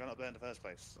you guys ran up there in the first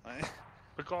place.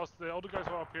 Because the other guys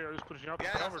are up here just pushing out to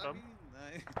cover them.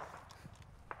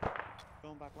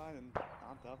 Going back line and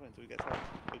I'm covering until we get shot.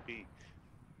 Could be.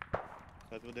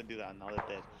 But we didn't do that, now they're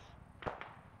dead.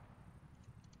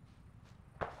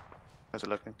 How's it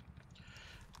looking?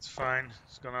 It's fine.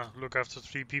 It's gonna look after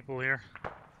 3 people here.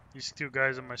 These 2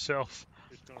 guys and myself.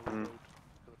 It's gonna reload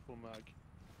with a full mag.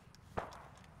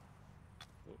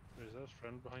 Oh, there's a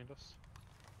friend behind us.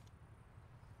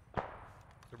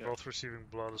 They're both receiving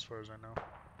blood as far as I know.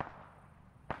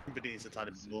 But he needs a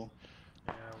tiny bit more.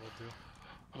 Yeah, we'll do.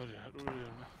 Oh, yeah.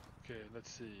 Okay,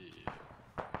 let's see.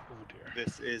 Over there.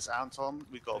 This is Anton.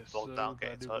 We got blocked down,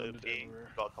 getting to OP.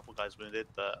 We've got a couple guys wounded,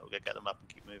 but we're gonna get them up and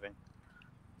keep moving.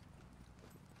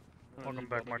 Welcome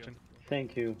back, Martin.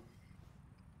 Thank you.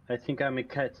 I think I'm a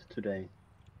cat today.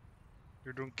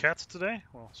 You're doing cat today?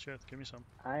 Well, shit, give me some.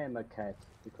 I am a cat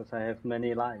because I have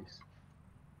many lives.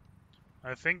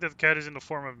 I think that cat is in the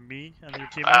form of me and your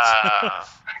teammates.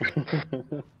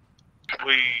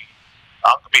 We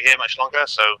aren't going to be here much longer,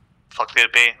 so fuck the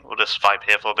OP. We'll just vibe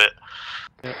here for a bit.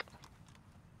 Yeah.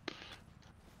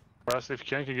 Razz, if you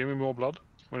can you give me more blood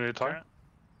when you have time? Yeah.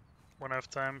 When I have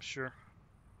time, sure.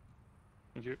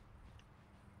 Thank you.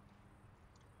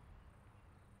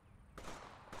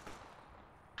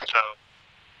 So,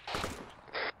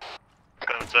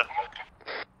 going to...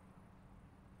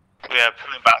 We are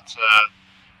pulling back to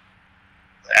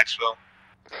Exville.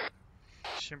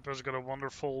 Shimpa's got a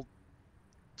wonderful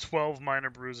 12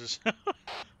 minor bruises. We're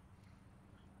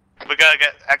gonna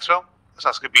get Exville, so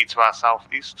that's gonna be to our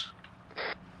southeast.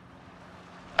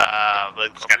 We're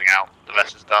just getting out, the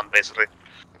rest is done basically.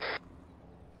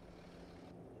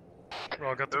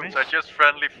 Well, got to me. I just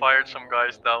friendly fired some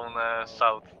guys down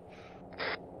south.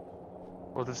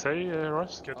 What did they say,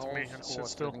 Razz? Get to me and sit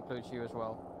still. Includes you as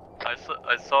well. I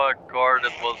saw a car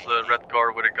that was a red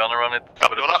car with a gunner on it,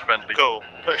 but it was friendly. Go,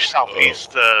 push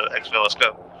southeast Exville, let's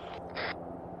go.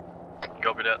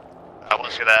 Copy that.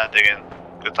 Once you're there, dig in.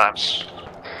 Good times.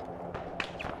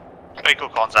 Very cool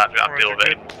contact, we have to deal with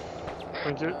it.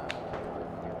 Thank you.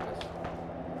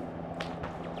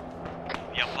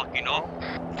 Yeah, fucking no.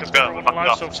 Let's go, we're fucking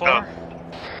off, let's go.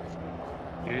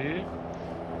 Yeah.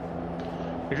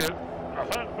 Because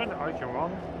when I can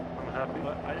run, I'm happy.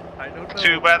 But I don't know.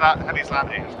 To where that heli's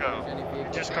landing, let's go. You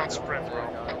just can't sprint, bro.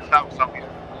 That was something.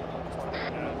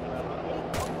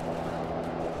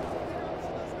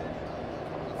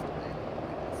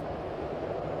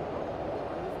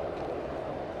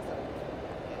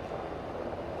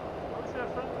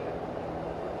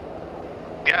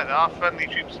 Yeah, there are friendly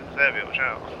troops in this area, watch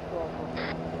out.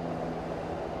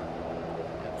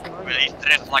 Really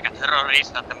stressed like a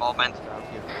terrorist at the moment.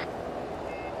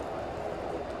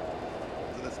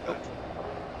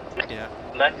 Yeah.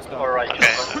 Left or right? Okay,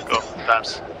 let's go.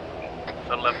 Times.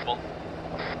 The left one.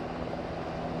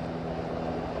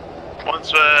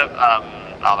 Once we're, I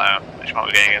don't know, which one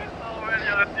we're getting in. Oh man, the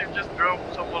other team just drove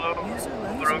someone over on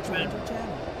the road team.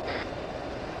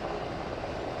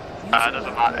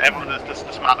 Doesn't matter. Everyone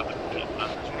doesn't matter.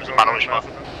 Doesn't matter which one.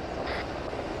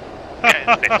 Okay,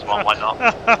 the safest one, why not?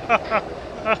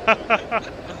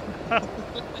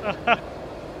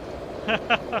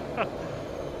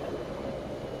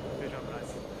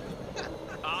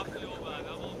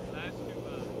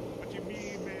 What you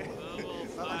mean, man?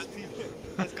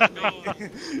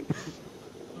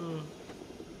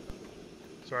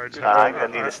 Sorry, I'm gonna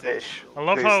need a stitch. I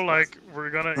love Please. how like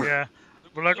we're gonna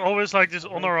we're like always like this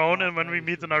on our own, and when we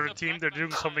meet another team, they're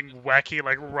doing something wacky,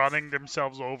 like running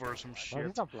themselves over or some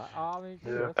shit. I'll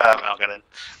get in.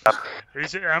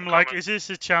 I'm like, is this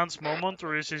a chance moment,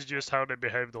 or is this just how they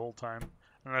behave the whole time?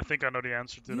 And I think I know the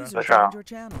answer to that.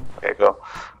 Okay, go.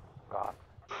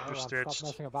 Stitched. Stop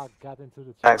messing about, get into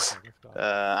the Thanks.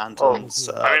 Anton's.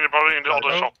 I mean, probably in the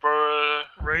other shopper.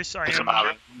 Race, I am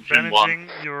bandaging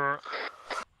your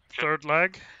third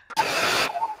leg.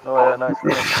 Oh yeah,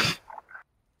 nice.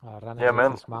 Yeah,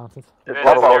 man. Mounted. It's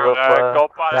a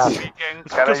lot of speaking.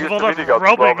 Can I use the minigun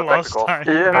rubbing last time?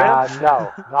 Yeah, man.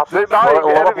 No, not a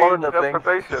lot more than the thing.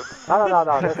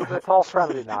 No, it's all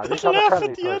friendly now. These are the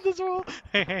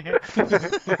friendly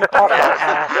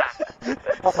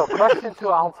Also, question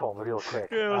to Anton, real quick.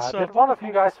 Did one of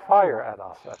you guys fire at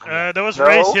us? There was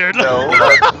Race here.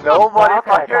 Nobody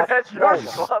fired at you.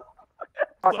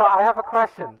 Also, I have a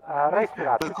question. Race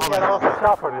Pirate, could you get out of the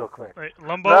chopper real quick? Wait,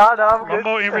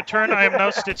 Lumbo, in return, I am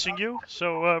now stitching you,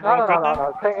 so roll good now.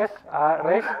 No. The thing is,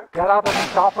 Race, get out of the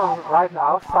chopper right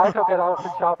now. Psycho, get out of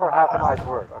the chopper, have a nice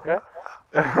word, okay?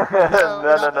 No.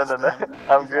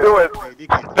 I'm good. Do it.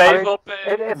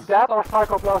 It's that or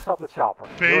Psycho blows up the chopper.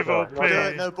 Pavo,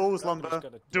 No balls, Lumber.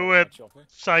 Do it,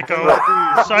 Psycho.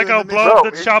 Psycho, blow up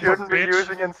the chopper, shouldn't be bitch.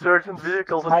 using insurgent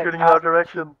vehicles and shooting in our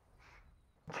direction.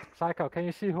 Psycho, can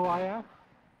you see who I am?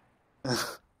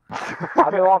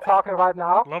 I'm the one talking right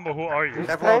now. Lumbo, who are you?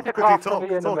 Straight across from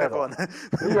me in the middle.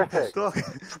 Do your thing.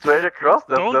 Straight across?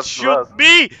 Don't shoot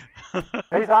me!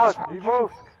 He's out. He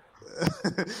moved.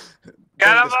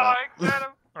 Get him, Mike! Get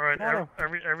him! Alright,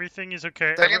 everything is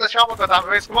okay. Taking the chopper, but I'm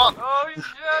race, come on! Oh shit!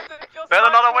 Then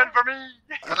another win for me!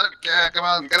 Yeah, come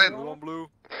on, get in! One blue.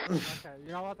 Okay,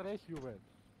 you know what race you win?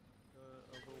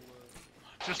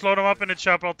 Just load him up in the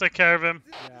chopper, I'll take care of him.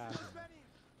 Yeah.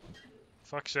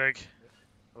 Fuck's sake.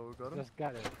 Oh, we got him? Just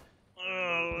get it.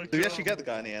 Oh, Did we actually get the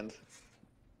guy in the end?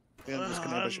 I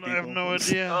have no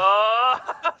idea.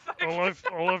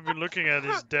 All I've been looking at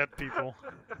is dead people.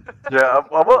 Yeah,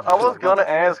 I was gonna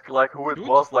ask like who it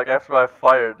was like after I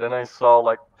fired, then I saw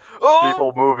like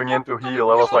people moving into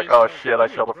heal. I was like, oh shit, I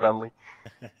shot a friendly.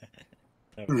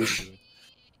 Did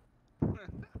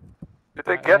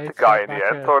they get the guy in the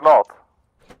end or not?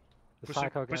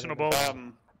 Pushing the ball.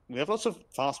 We have lots of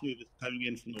fast movers coming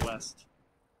in from the west.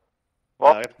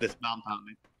 What? This mount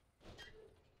apparently.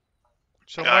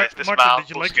 So, Guys, this Martin, mount,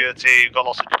 did you like security, you've got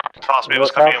lots of fast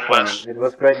movers coming in west. It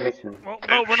was great mission. Well,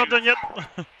 no, we're not done yet.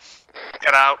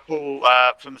 Get out, pull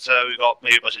from the we've got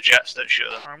maybe a bunch of jets that shoot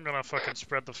them. I'm gonna fucking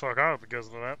spread the fuck out because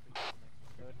of that.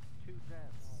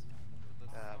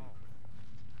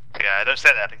 Yeah, don't say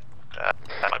that. That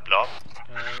might blow up.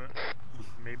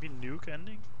 Maybe nuke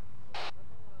ending?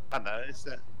 I don't know, it's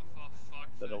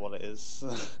don't know what it is.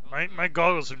 my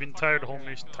goggles have been tired the whole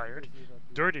mission.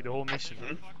 Dirty the whole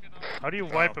mission. How do you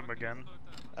wipe them again?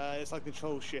 It's like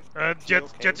control shift.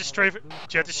 Jet is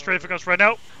strafing us right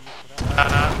now.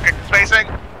 Spacing.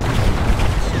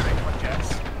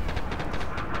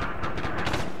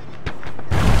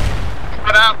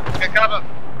 Get out, get cover.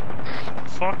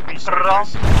 Fuck me, sir. Don't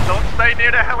stay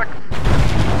near the helic.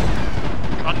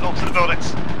 Unlock to the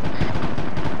buildings.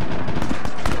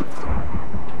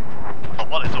 Oh,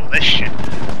 what is all this shit?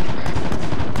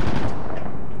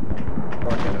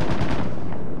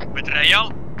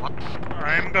 Betrayal? What?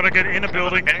 I'm gonna get in a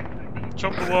building. Okay.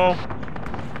 Jump the wall.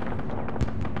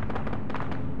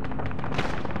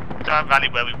 Down valley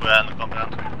where we were in the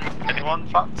compound. Anyone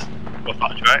fucked? We're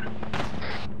fucked, right?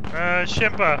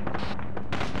 Shimpa.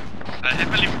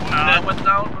 Heavily wounded. Went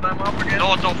down, but I'm up again.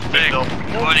 North of Big.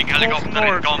 Joining helicopter in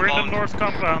North. We're in the compound. north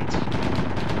compound.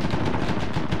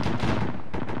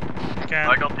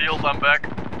 I got healed, I'm back.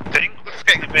 Dang, we're just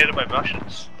getting invaded by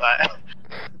Russians.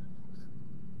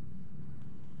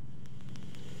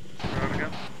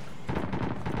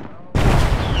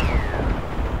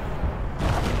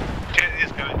 Shit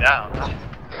is going down.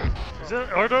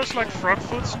 Are those like frog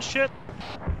foots and shit?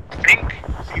 Pink?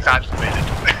 He's activated.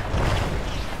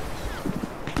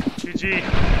 GG.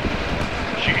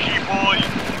 GG boy.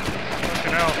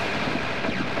 Fucking hell.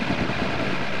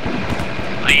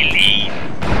 I lead.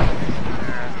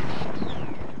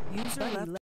 User left.